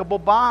breakable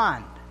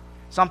bond,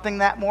 something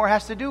that more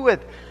has to do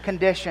with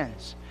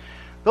conditions.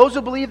 Those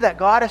who believe that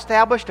God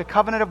established a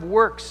covenant of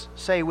works,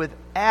 say, with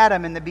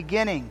Adam in the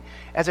beginning,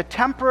 as a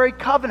temporary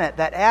covenant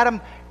that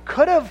Adam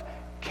could have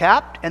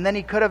kept, and then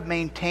he could have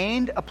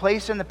maintained a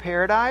place in the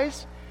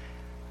paradise,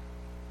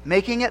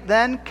 making it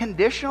then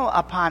conditional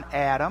upon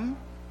Adam,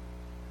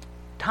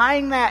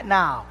 tying that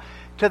now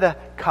to the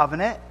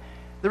covenant.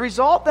 The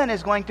result then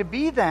is going to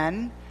be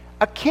then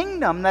a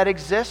kingdom that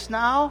exists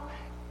now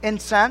in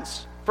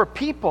sense for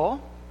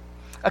people,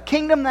 a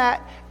kingdom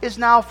that is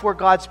now for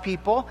God's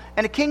people,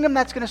 and a kingdom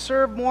that's going to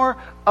serve more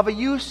of a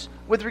use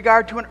with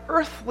regard to an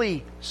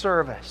earthly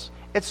service.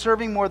 It's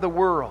serving more the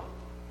world.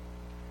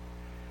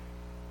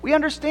 We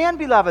understand,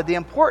 beloved, the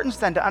importance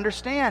then to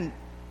understand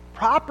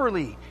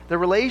properly the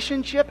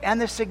relationship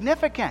and the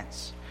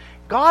significance.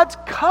 God's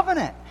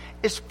covenant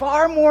is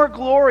far more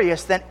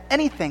glorious than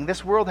anything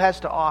this world has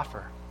to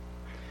offer.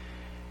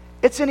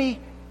 It's an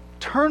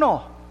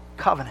eternal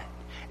covenant.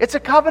 It's a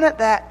covenant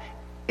that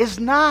is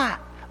not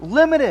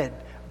limited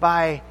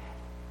by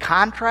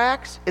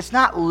contracts. It's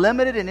not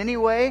limited in any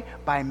way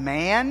by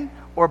man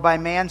or by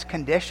man's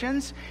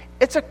conditions.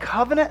 It's a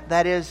covenant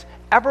that is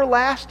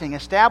everlasting,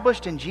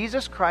 established in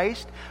Jesus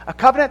Christ, a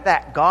covenant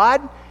that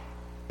God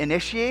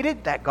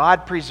initiated, that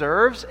God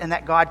preserves, and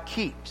that God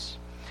keeps.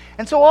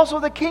 And so also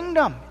the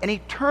kingdom, an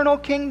eternal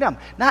kingdom,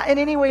 not in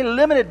any way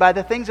limited by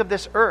the things of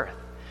this earth.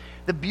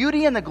 The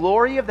beauty and the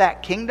glory of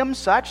that kingdom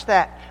such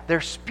that they're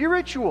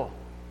spiritual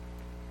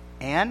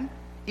and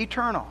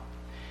eternal.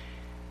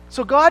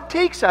 So God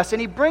takes us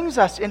and He brings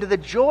us into the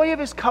joy of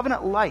His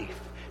covenant life,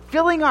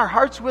 filling our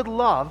hearts with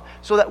love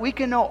so that we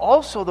can know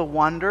also the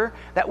wonder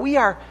that we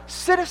are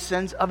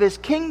citizens of His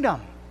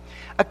kingdom.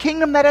 A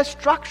kingdom that has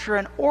structure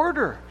and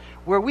order,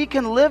 where we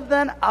can live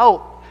then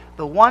out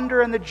the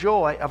wonder and the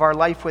joy of our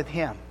life with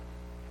Him.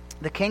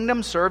 The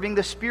kingdom serving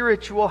the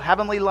spiritual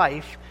heavenly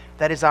life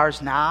that is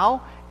ours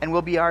now and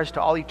will be ours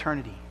to all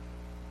eternity.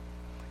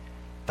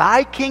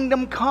 Thy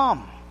kingdom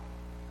come.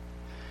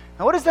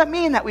 Now what does that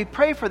mean that we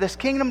pray for this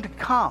kingdom to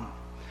come?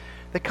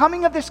 The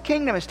coming of this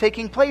kingdom is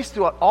taking place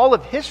throughout all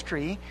of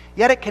history,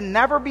 yet it can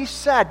never be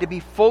said to be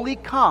fully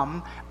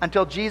come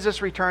until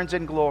Jesus returns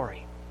in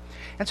glory.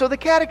 And so the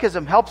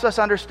Catechism helps us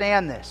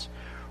understand this.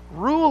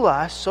 Rule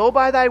us so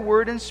by Thy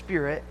word and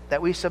Spirit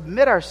that we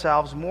submit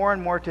ourselves more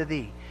and more to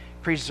Thee.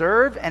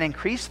 Preserve and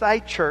increase Thy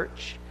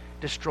church.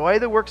 Destroy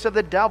the works of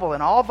the devil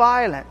and all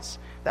violence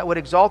that would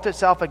exalt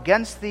itself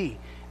against Thee,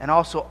 and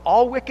also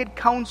all wicked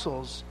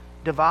counsels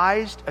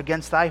devised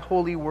against Thy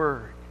holy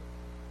word.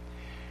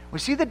 We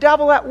see the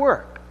devil at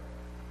work,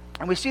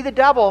 and we see the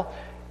devil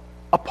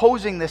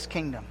opposing this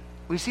kingdom.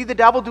 We see the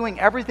devil doing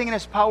everything in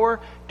his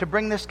power to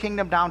bring this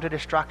kingdom down to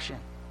destruction.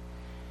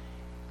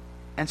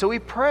 And so we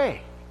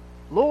pray,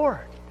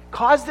 Lord,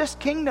 cause this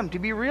kingdom to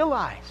be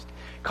realized.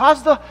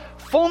 Cause the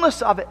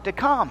fullness of it to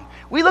come.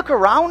 We look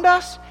around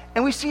us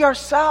and we see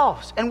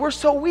ourselves, and we're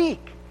so weak.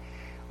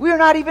 We are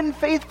not even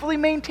faithfully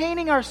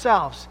maintaining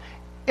ourselves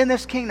in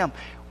this kingdom.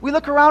 We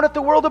look around at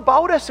the world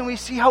about us and we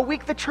see how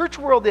weak the church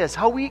world is,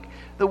 how weak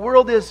the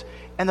world is,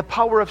 and the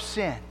power of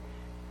sin.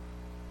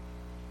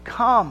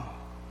 Come,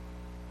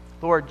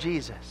 Lord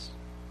Jesus.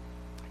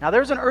 Now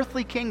there's an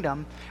earthly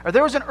kingdom, or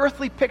there was an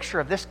earthly picture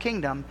of this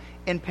kingdom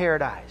in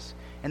paradise,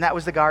 and that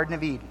was the Garden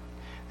of Eden.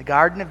 The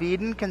Garden of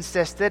Eden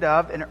consisted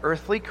of an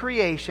earthly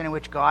creation in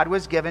which God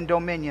was given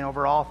dominion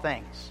over all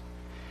things.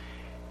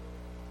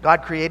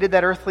 God created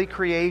that earthly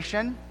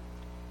creation.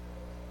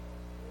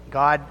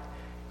 God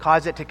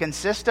caused it to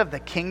consist of the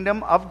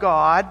kingdom of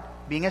God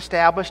being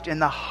established in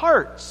the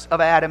hearts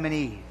of Adam and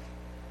Eve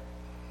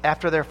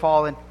after their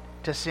fall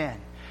into sin.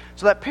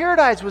 So that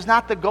paradise was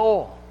not the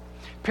goal.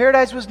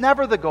 Paradise was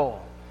never the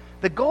goal.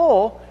 The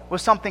goal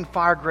was something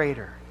far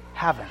greater,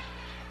 heaven.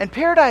 And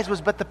paradise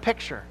was but the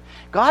picture.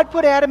 God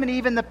put Adam and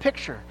Eve in the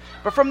picture.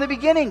 But from the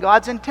beginning,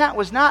 God's intent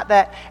was not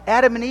that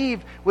Adam and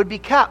Eve would be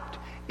kept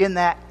in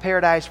that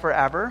paradise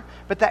forever,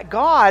 but that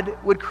God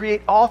would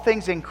create all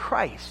things in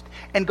Christ.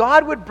 And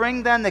God would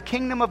bring then the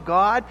kingdom of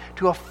God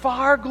to a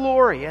far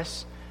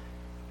glorious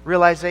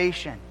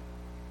realization.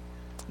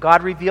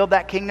 God revealed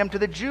that kingdom to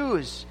the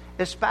Jews,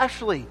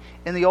 especially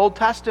in the Old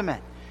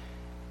Testament,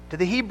 to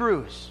the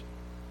Hebrews,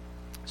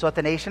 so that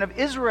the nation of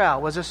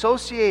Israel was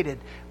associated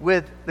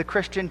with the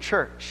Christian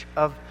church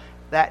of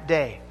that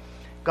day.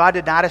 God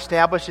did not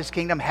establish His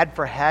kingdom head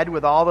for head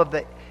with all of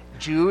the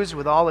Jews,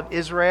 with all of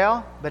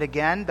Israel, but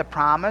again, the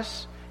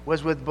promise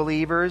was with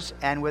believers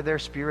and with their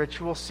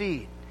spiritual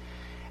seed.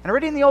 And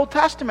already in the Old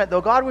Testament,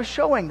 though, God was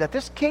showing that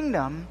this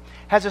kingdom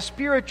has a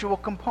spiritual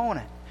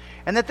component,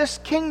 and that this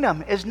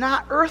kingdom is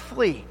not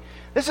earthly.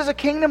 This is a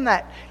kingdom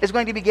that is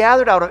going to be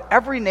gathered out of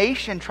every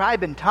nation,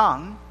 tribe, and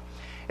tongue.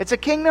 It's a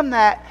kingdom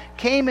that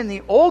came in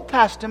the Old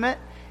Testament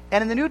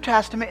and in the New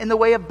Testament in the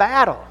way of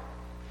battle.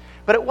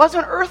 But it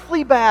wasn't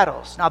earthly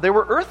battles. Now, there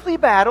were earthly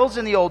battles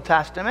in the Old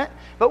Testament,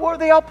 but what were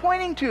they all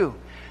pointing to?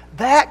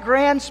 That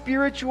grand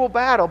spiritual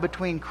battle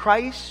between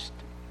Christ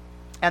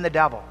and the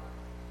devil.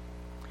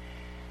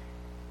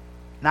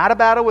 Not a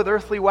battle with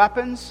earthly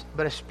weapons,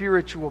 but a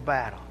spiritual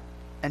battle.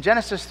 And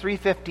Genesis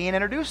 3:15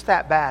 introduced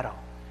that battle.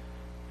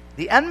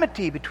 The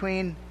enmity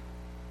between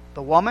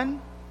the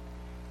woman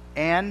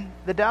and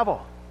the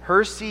devil,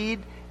 her seed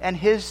and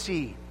his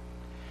seed.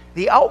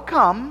 The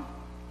outcome,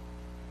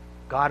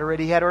 God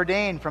already had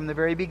ordained from the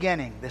very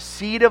beginning. The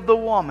seed of the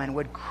woman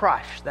would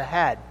crush the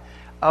head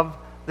of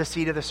the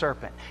seed of the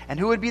serpent. And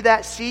who would be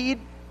that seed?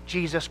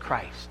 Jesus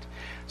Christ.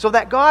 So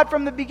that God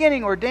from the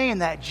beginning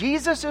ordained that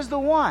Jesus is the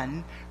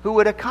one who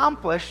would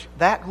accomplish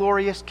that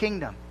glorious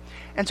kingdom.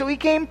 And so he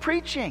came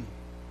preaching.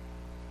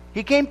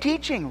 He came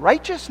teaching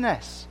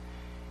righteousness.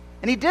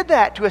 And he did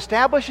that to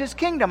establish his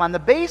kingdom on the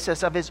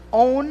basis of his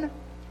own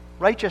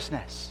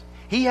righteousness.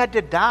 He had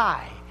to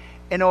die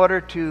in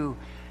order to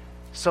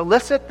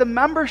solicit the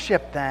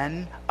membership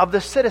then of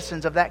the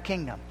citizens of that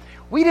kingdom.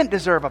 We didn't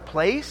deserve a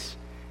place.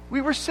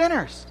 We were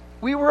sinners.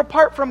 We were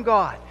apart from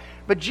God.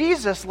 But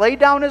Jesus laid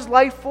down his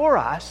life for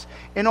us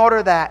in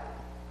order that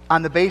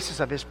on the basis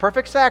of his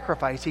perfect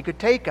sacrifice, he could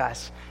take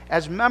us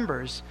as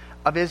members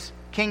of his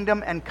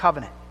kingdom and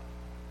covenant.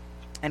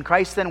 And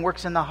Christ then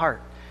works in the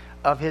heart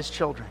of his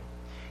children.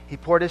 He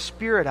poured his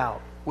Spirit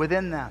out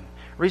within them,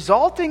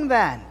 resulting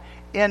then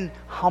in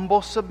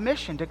humble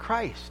submission to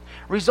Christ,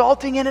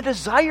 resulting in a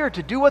desire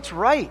to do what's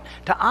right,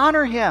 to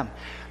honor him.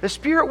 The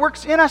Spirit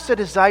works in us a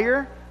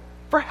desire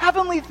for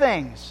heavenly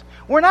things.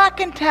 We're not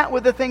content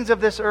with the things of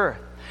this earth.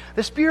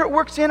 The Spirit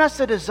works in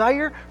us a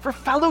desire for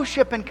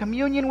fellowship and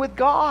communion with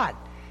God.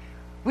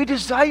 We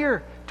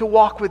desire to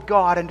walk with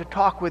God and to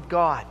talk with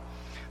God.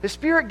 The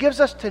Spirit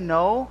gives us to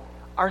know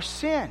our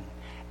sin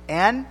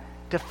and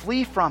to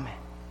flee from it.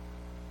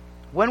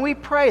 When we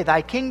pray,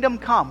 thy kingdom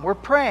come, we're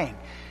praying,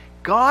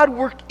 God,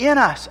 work in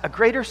us a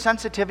greater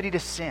sensitivity to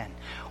sin.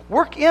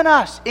 Work in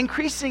us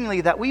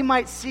increasingly that we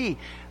might see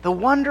the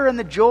wonder and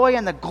the joy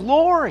and the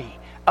glory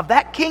of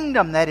that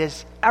kingdom that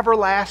is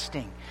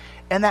everlasting,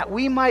 and that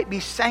we might be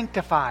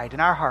sanctified in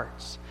our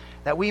hearts,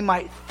 that we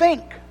might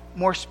think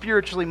more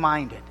spiritually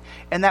minded,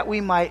 and that we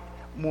might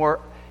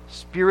more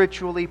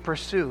spiritually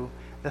pursue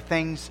the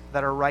things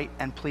that are right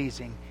and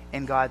pleasing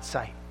in God's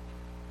sight.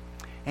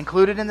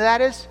 Included in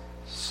that is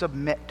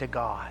submit to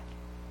God.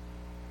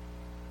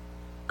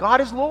 God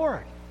is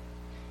Lord.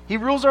 He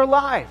rules our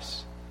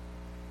lives.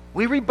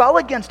 We rebel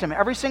against him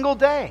every single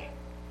day.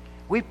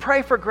 We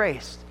pray for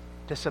grace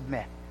to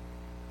submit.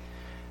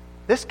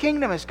 This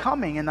kingdom is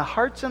coming in the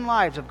hearts and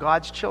lives of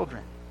God's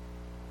children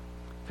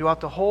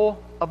throughout the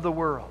whole of the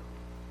world.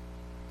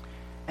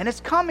 And it's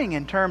coming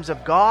in terms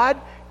of God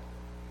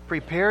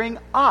preparing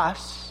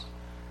us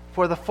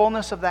for the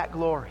fullness of that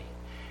glory.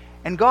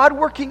 And God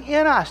working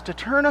in us to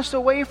turn us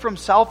away from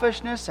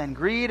selfishness and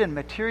greed and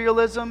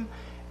materialism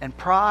and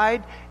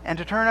pride, and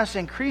to turn us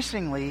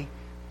increasingly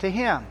to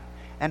him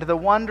and to the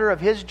wonder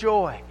of his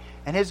joy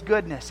and his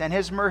goodness and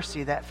his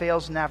mercy that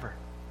fails never.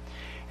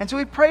 And so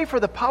we pray for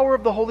the power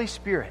of the Holy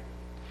Spirit,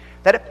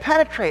 that it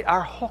penetrate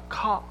our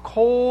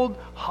cold,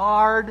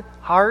 hard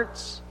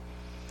hearts,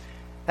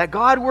 that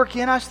God work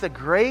in us the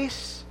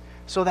grace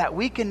so that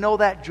we can know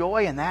that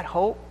joy and that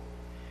hope,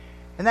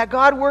 and that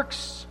God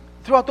works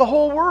throughout the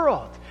whole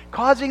world,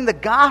 causing the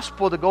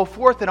gospel to go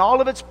forth in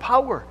all of its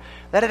power,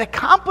 that it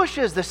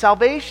accomplishes the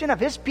salvation of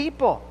his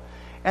people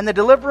and the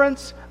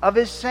deliverance of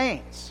his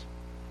saints.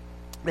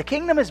 The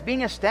kingdom is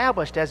being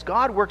established as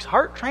God works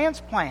heart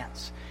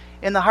transplants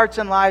in the hearts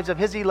and lives of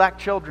his elect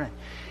children.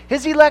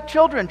 His elect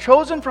children,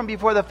 chosen from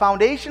before the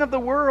foundation of the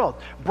world,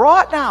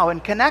 brought now in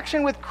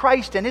connection with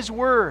Christ and his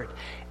word,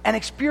 and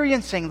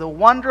experiencing the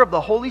wonder of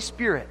the Holy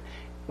Spirit,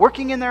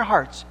 working in their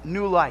hearts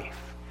new life.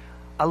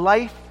 A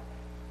life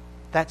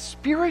that's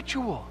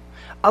spiritual,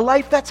 a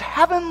life that's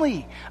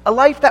heavenly, a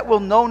life that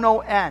will know no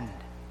end,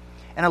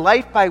 and a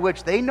life by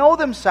which they know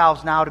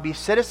themselves now to be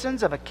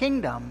citizens of a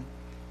kingdom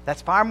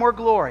that's far more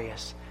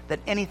glorious than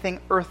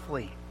anything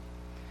earthly.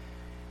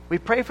 We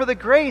pray for the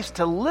grace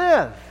to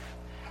live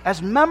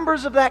as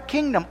members of that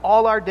kingdom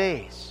all our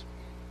days.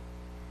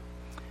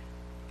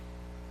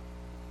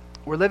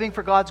 We're living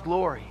for God's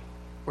glory.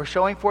 We're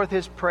showing forth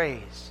his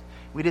praise.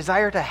 We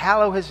desire to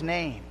hallow his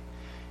name.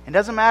 It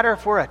doesn't matter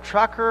if we're a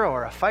trucker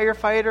or a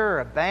firefighter or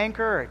a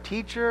banker or a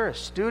teacher, a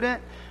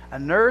student, a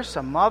nurse,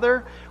 a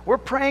mother. We're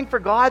praying for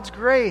God's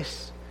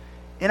grace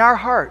in our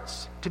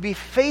hearts to be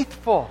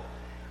faithful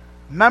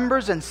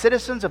members and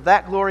citizens of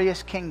that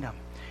glorious kingdom.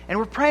 And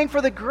we're praying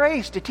for the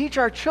grace to teach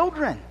our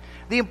children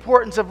the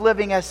importance of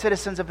living as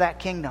citizens of that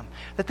kingdom,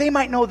 that they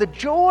might know the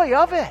joy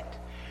of it,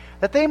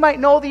 that they might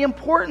know the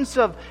importance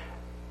of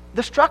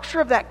the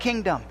structure of that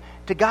kingdom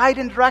to guide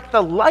and direct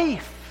the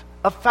life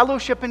of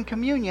fellowship and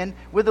communion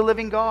with the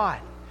living God.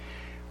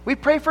 We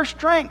pray for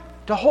strength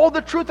to hold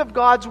the truth of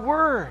God's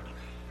word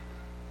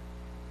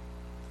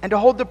and to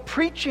hold the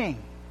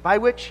preaching by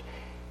which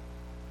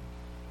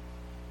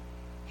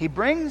he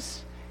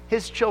brings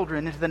his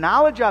children into the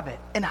knowledge of it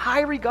in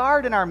high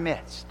regard in our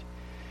midst.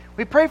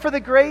 We pray for the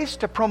grace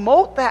to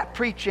promote that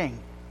preaching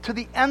to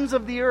the ends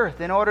of the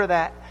earth in order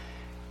that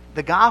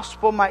the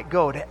gospel might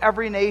go to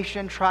every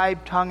nation,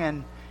 tribe, tongue,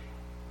 and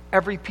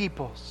every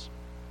peoples.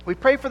 We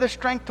pray for the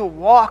strength to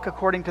walk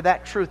according to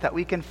that truth that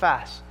we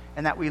confess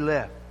and that we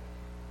live.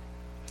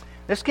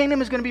 This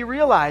kingdom is going to be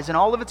realized in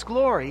all of its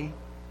glory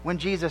when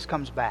Jesus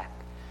comes back.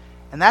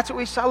 And that's what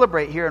we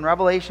celebrate here in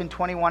Revelation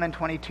 21 and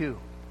 22.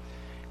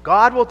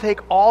 God will take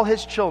all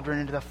His children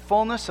into the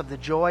fullness of the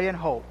joy and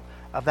hope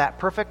of that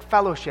perfect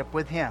fellowship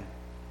with Him.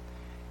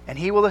 And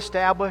He will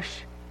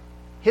establish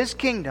His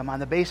kingdom on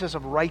the basis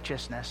of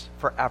righteousness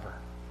forever.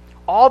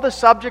 All the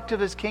subject of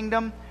His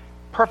kingdom,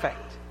 perfect,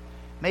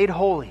 made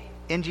holy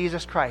in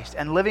Jesus Christ,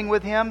 and living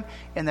with Him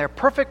in their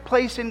perfect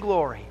place in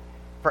glory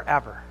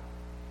forever.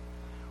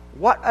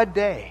 What a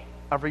day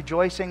of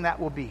rejoicing that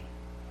will be.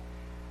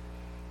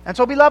 And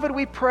so, beloved,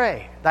 we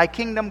pray, Thy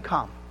kingdom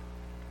come.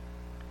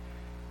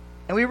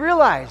 And we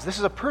realize this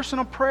is a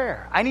personal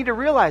prayer. I need to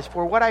realize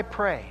for what I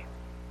pray.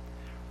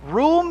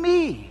 Rule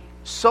me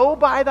so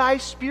by Thy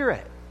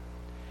Spirit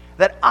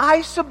that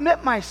I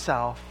submit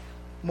myself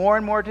more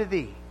and more to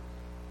Thee.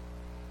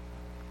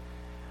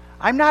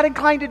 I'm not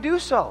inclined to do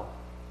so.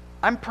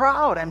 I'm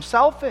proud. I'm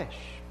selfish.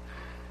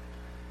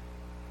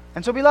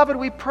 And so, beloved,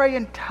 we pray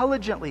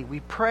intelligently.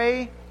 We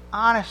pray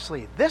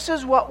honestly. This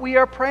is what we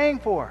are praying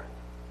for.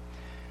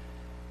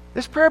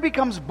 This prayer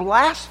becomes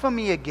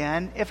blasphemy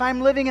again if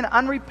I'm living an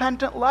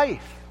unrepentant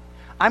life.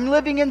 I'm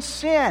living in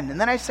sin, and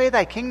then I say,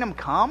 Thy kingdom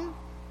come?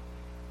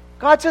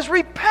 God says,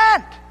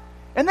 repent,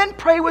 and then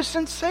pray with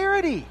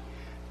sincerity.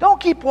 Don't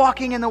keep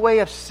walking in the way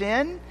of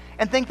sin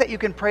and think that you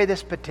can pray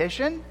this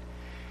petition.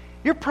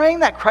 You're praying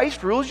that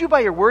Christ rules you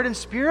by your word and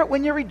spirit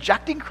when you're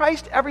rejecting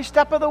Christ every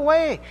step of the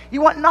way. You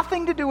want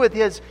nothing to do with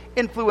His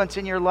influence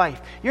in your life.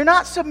 You're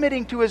not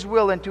submitting to His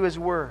will and to His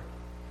word.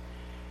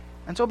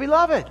 And so,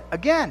 beloved,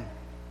 again,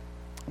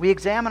 we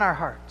examine our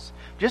hearts.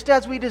 Just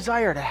as we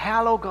desire to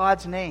hallow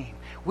God's name,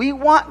 we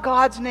want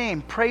God's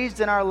name praised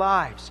in our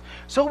lives.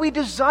 So we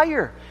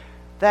desire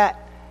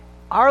that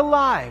our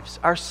lives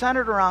are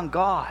centered around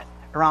God,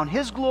 around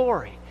His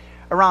glory,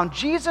 around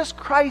Jesus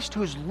Christ,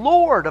 who's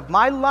Lord of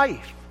my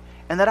life,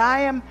 and that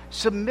I am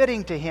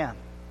submitting to Him.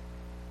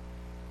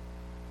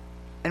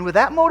 And with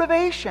that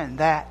motivation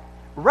that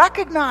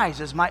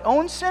recognizes my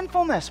own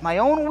sinfulness, my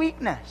own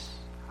weakness,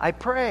 I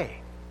pray,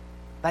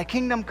 Thy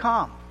kingdom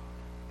come.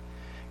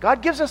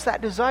 God gives us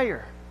that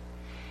desire.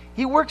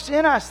 He works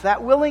in us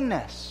that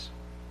willingness.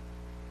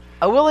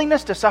 A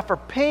willingness to suffer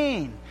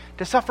pain,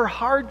 to suffer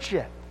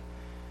hardship,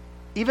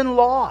 even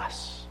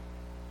loss,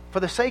 for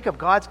the sake of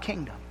God's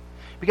kingdom.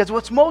 Because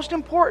what's most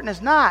important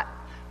is not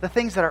the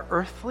things that are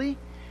earthly.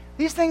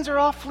 These things are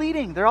all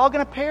fleeting. They're all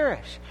going to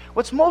perish.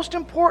 What's most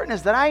important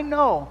is that I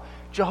know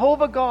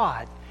Jehovah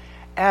God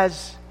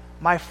as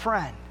my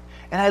friend.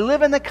 And I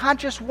live in the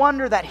conscious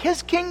wonder that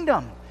His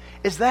kingdom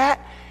is that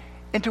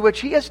into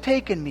which He has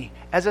taken me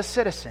as a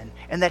citizen,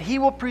 and that He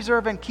will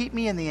preserve and keep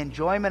me in the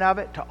enjoyment of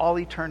it to all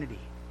eternity.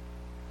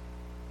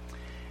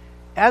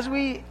 As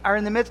we are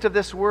in the midst of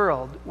this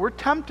world, we're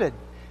tempted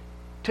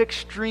to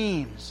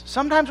extremes.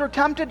 Sometimes we're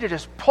tempted to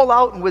just pull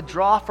out and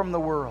withdraw from the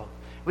world.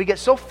 We get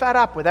so fed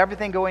up with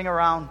everything going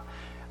on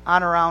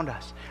around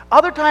us.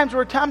 Other times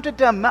we're tempted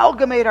to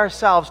amalgamate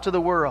ourselves to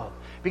the world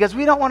because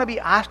we don't want to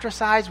be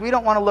ostracized. We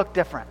don't want to look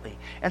differently.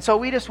 And so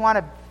we just want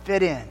to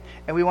fit in,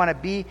 and we want to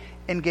be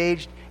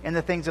engaged in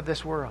the things of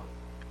this world.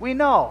 We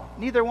know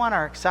neither one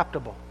are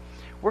acceptable.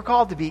 We're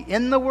called to be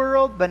in the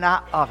world, but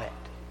not of it.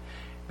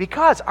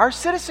 Because our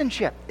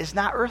citizenship is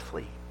not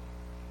earthly.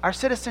 Our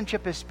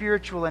citizenship is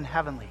spiritual and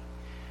heavenly.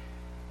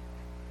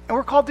 And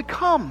we're called to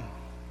come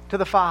to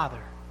the Father.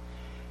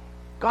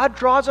 God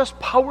draws us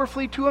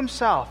powerfully to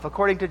Himself,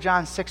 according to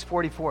John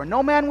 6:44.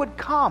 No man would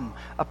come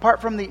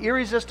apart from the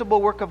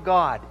irresistible work of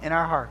God in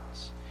our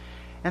hearts.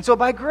 And so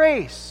by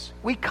grace,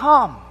 we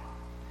come.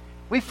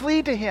 We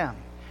flee to Him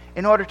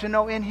in order to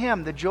know in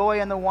Him the joy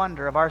and the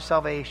wonder of our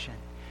salvation.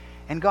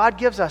 And God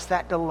gives us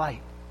that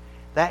delight,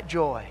 that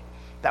joy,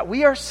 that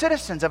we are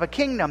citizens of a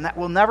kingdom that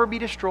will never be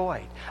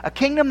destroyed, a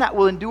kingdom that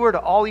will endure to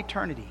all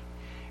eternity,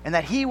 and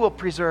that He will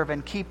preserve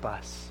and keep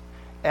us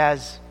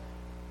as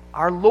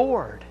our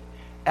Lord,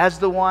 as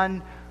the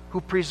one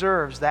who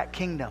preserves that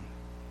kingdom.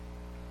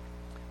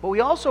 But we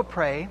also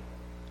pray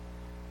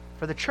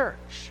for the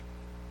church.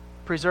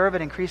 Preserve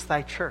and increase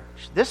Thy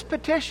church. This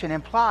petition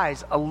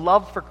implies a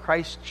love for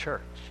Christ's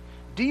church.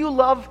 Do you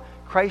love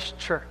Christ's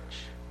church?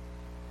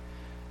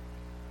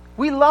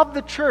 We love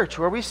the church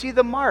where we see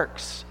the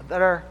marks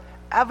that are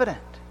evident,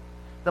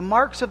 the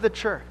marks of the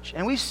church,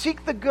 and we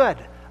seek the good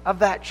of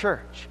that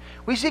church.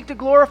 We seek to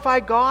glorify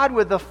God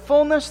with the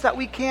fullness that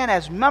we can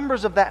as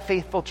members of that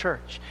faithful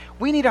church.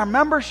 We need our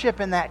membership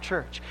in that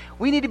church.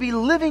 We need to be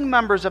living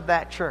members of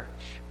that church.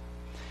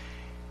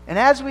 And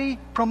as we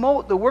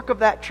promote the work of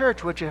that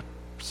church, which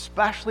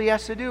especially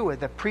has to do with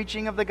the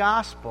preaching of the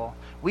gospel,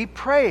 we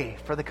pray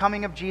for the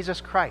coming of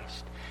Jesus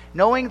Christ,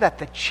 knowing that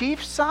the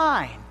chief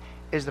sign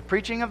is the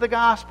preaching of the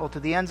gospel to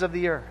the ends of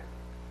the earth.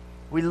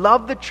 We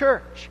love the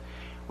church.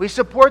 We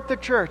support the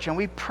church, and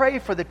we pray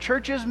for the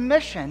church's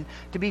mission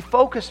to be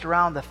focused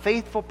around the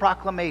faithful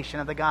proclamation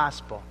of the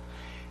gospel.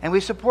 And we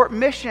support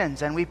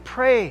missions, and we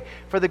pray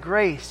for the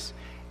grace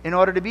in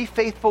order to be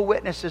faithful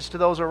witnesses to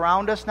those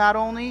around us not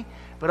only,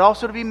 but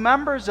also to be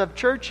members of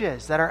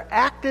churches that are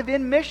active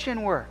in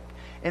mission work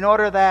in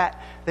order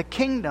that the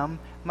kingdom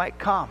might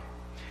come.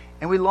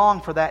 And we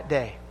long for that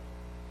day.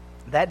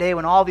 That day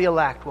when all the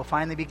elect will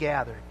finally be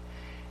gathered,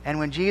 and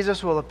when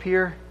Jesus will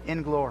appear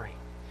in glory.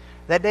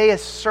 That day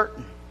is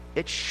certain.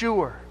 It's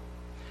sure.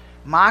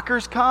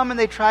 Mockers come and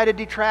they try to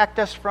detract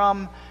us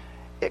from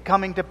it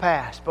coming to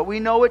pass. But we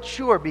know it's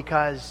sure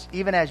because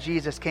even as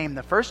Jesus came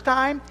the first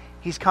time,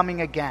 He's coming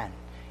again.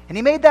 And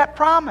He made that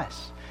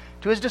promise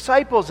to His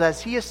disciples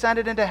as He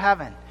ascended into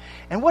heaven.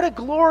 And what a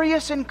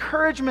glorious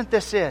encouragement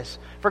this is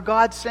for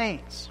God's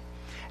saints.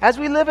 As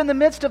we live in the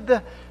midst of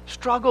the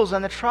struggles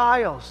and the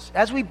trials,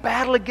 as we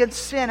battle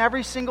against sin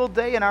every single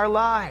day in our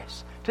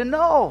lives, to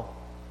know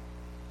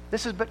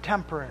this is but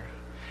temporary.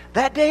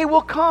 That day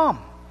will come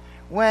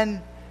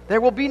when there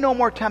will be no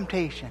more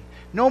temptation,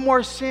 no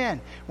more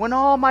sin, when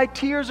all my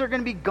tears are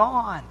going to be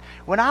gone,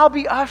 when I'll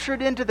be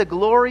ushered into the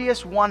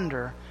glorious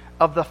wonder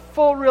of the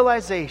full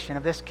realization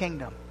of this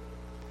kingdom.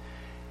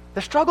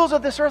 The struggles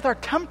of this earth are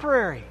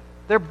temporary.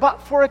 They're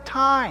but for a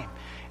time,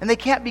 and they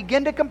can't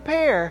begin to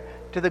compare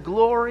to the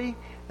glory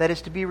that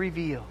is to be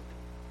revealed.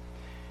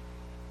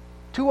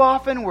 Too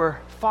often we're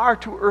far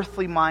too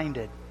earthly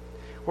minded.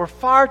 We're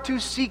far too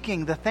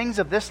seeking the things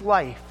of this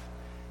life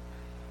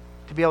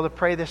to be able to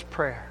pray this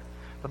prayer.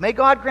 But may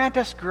God grant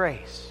us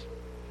grace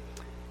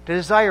to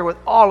desire with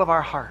all of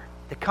our heart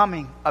the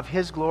coming of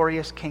His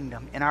glorious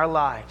kingdom in our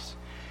lives,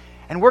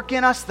 and work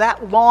in us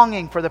that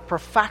longing for the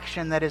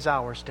perfection that is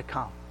ours to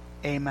come.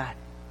 Amen.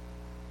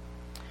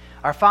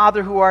 Our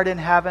Father who art in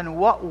heaven,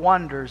 what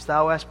wonders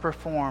Thou hast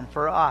performed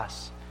for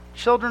us,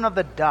 children of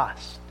the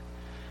dust,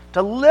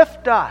 to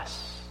lift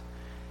us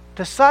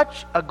to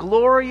such a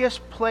glorious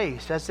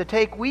place as to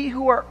take we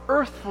who are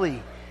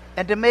earthly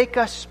and to make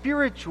us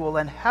spiritual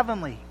and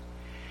heavenly,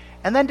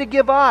 and then to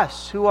give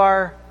us who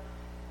are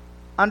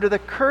under the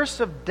curse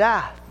of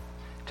death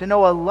to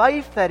know a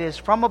life that is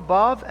from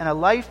above and a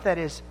life that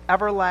is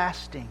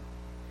everlasting.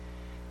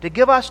 To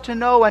give us to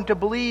know and to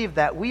believe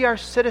that we are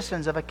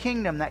citizens of a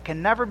kingdom that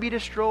can never be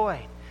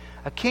destroyed,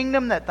 a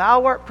kingdom that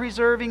Thou art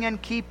preserving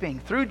and keeping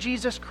through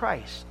Jesus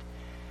Christ.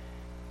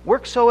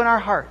 Work so in our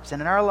hearts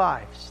and in our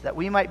lives that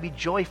we might be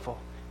joyful,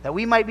 that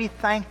we might be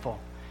thankful,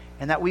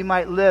 and that we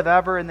might live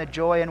ever in the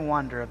joy and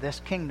wonder of this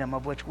kingdom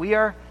of which we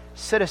are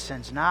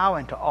citizens now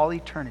and to all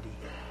eternity.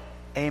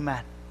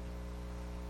 Amen.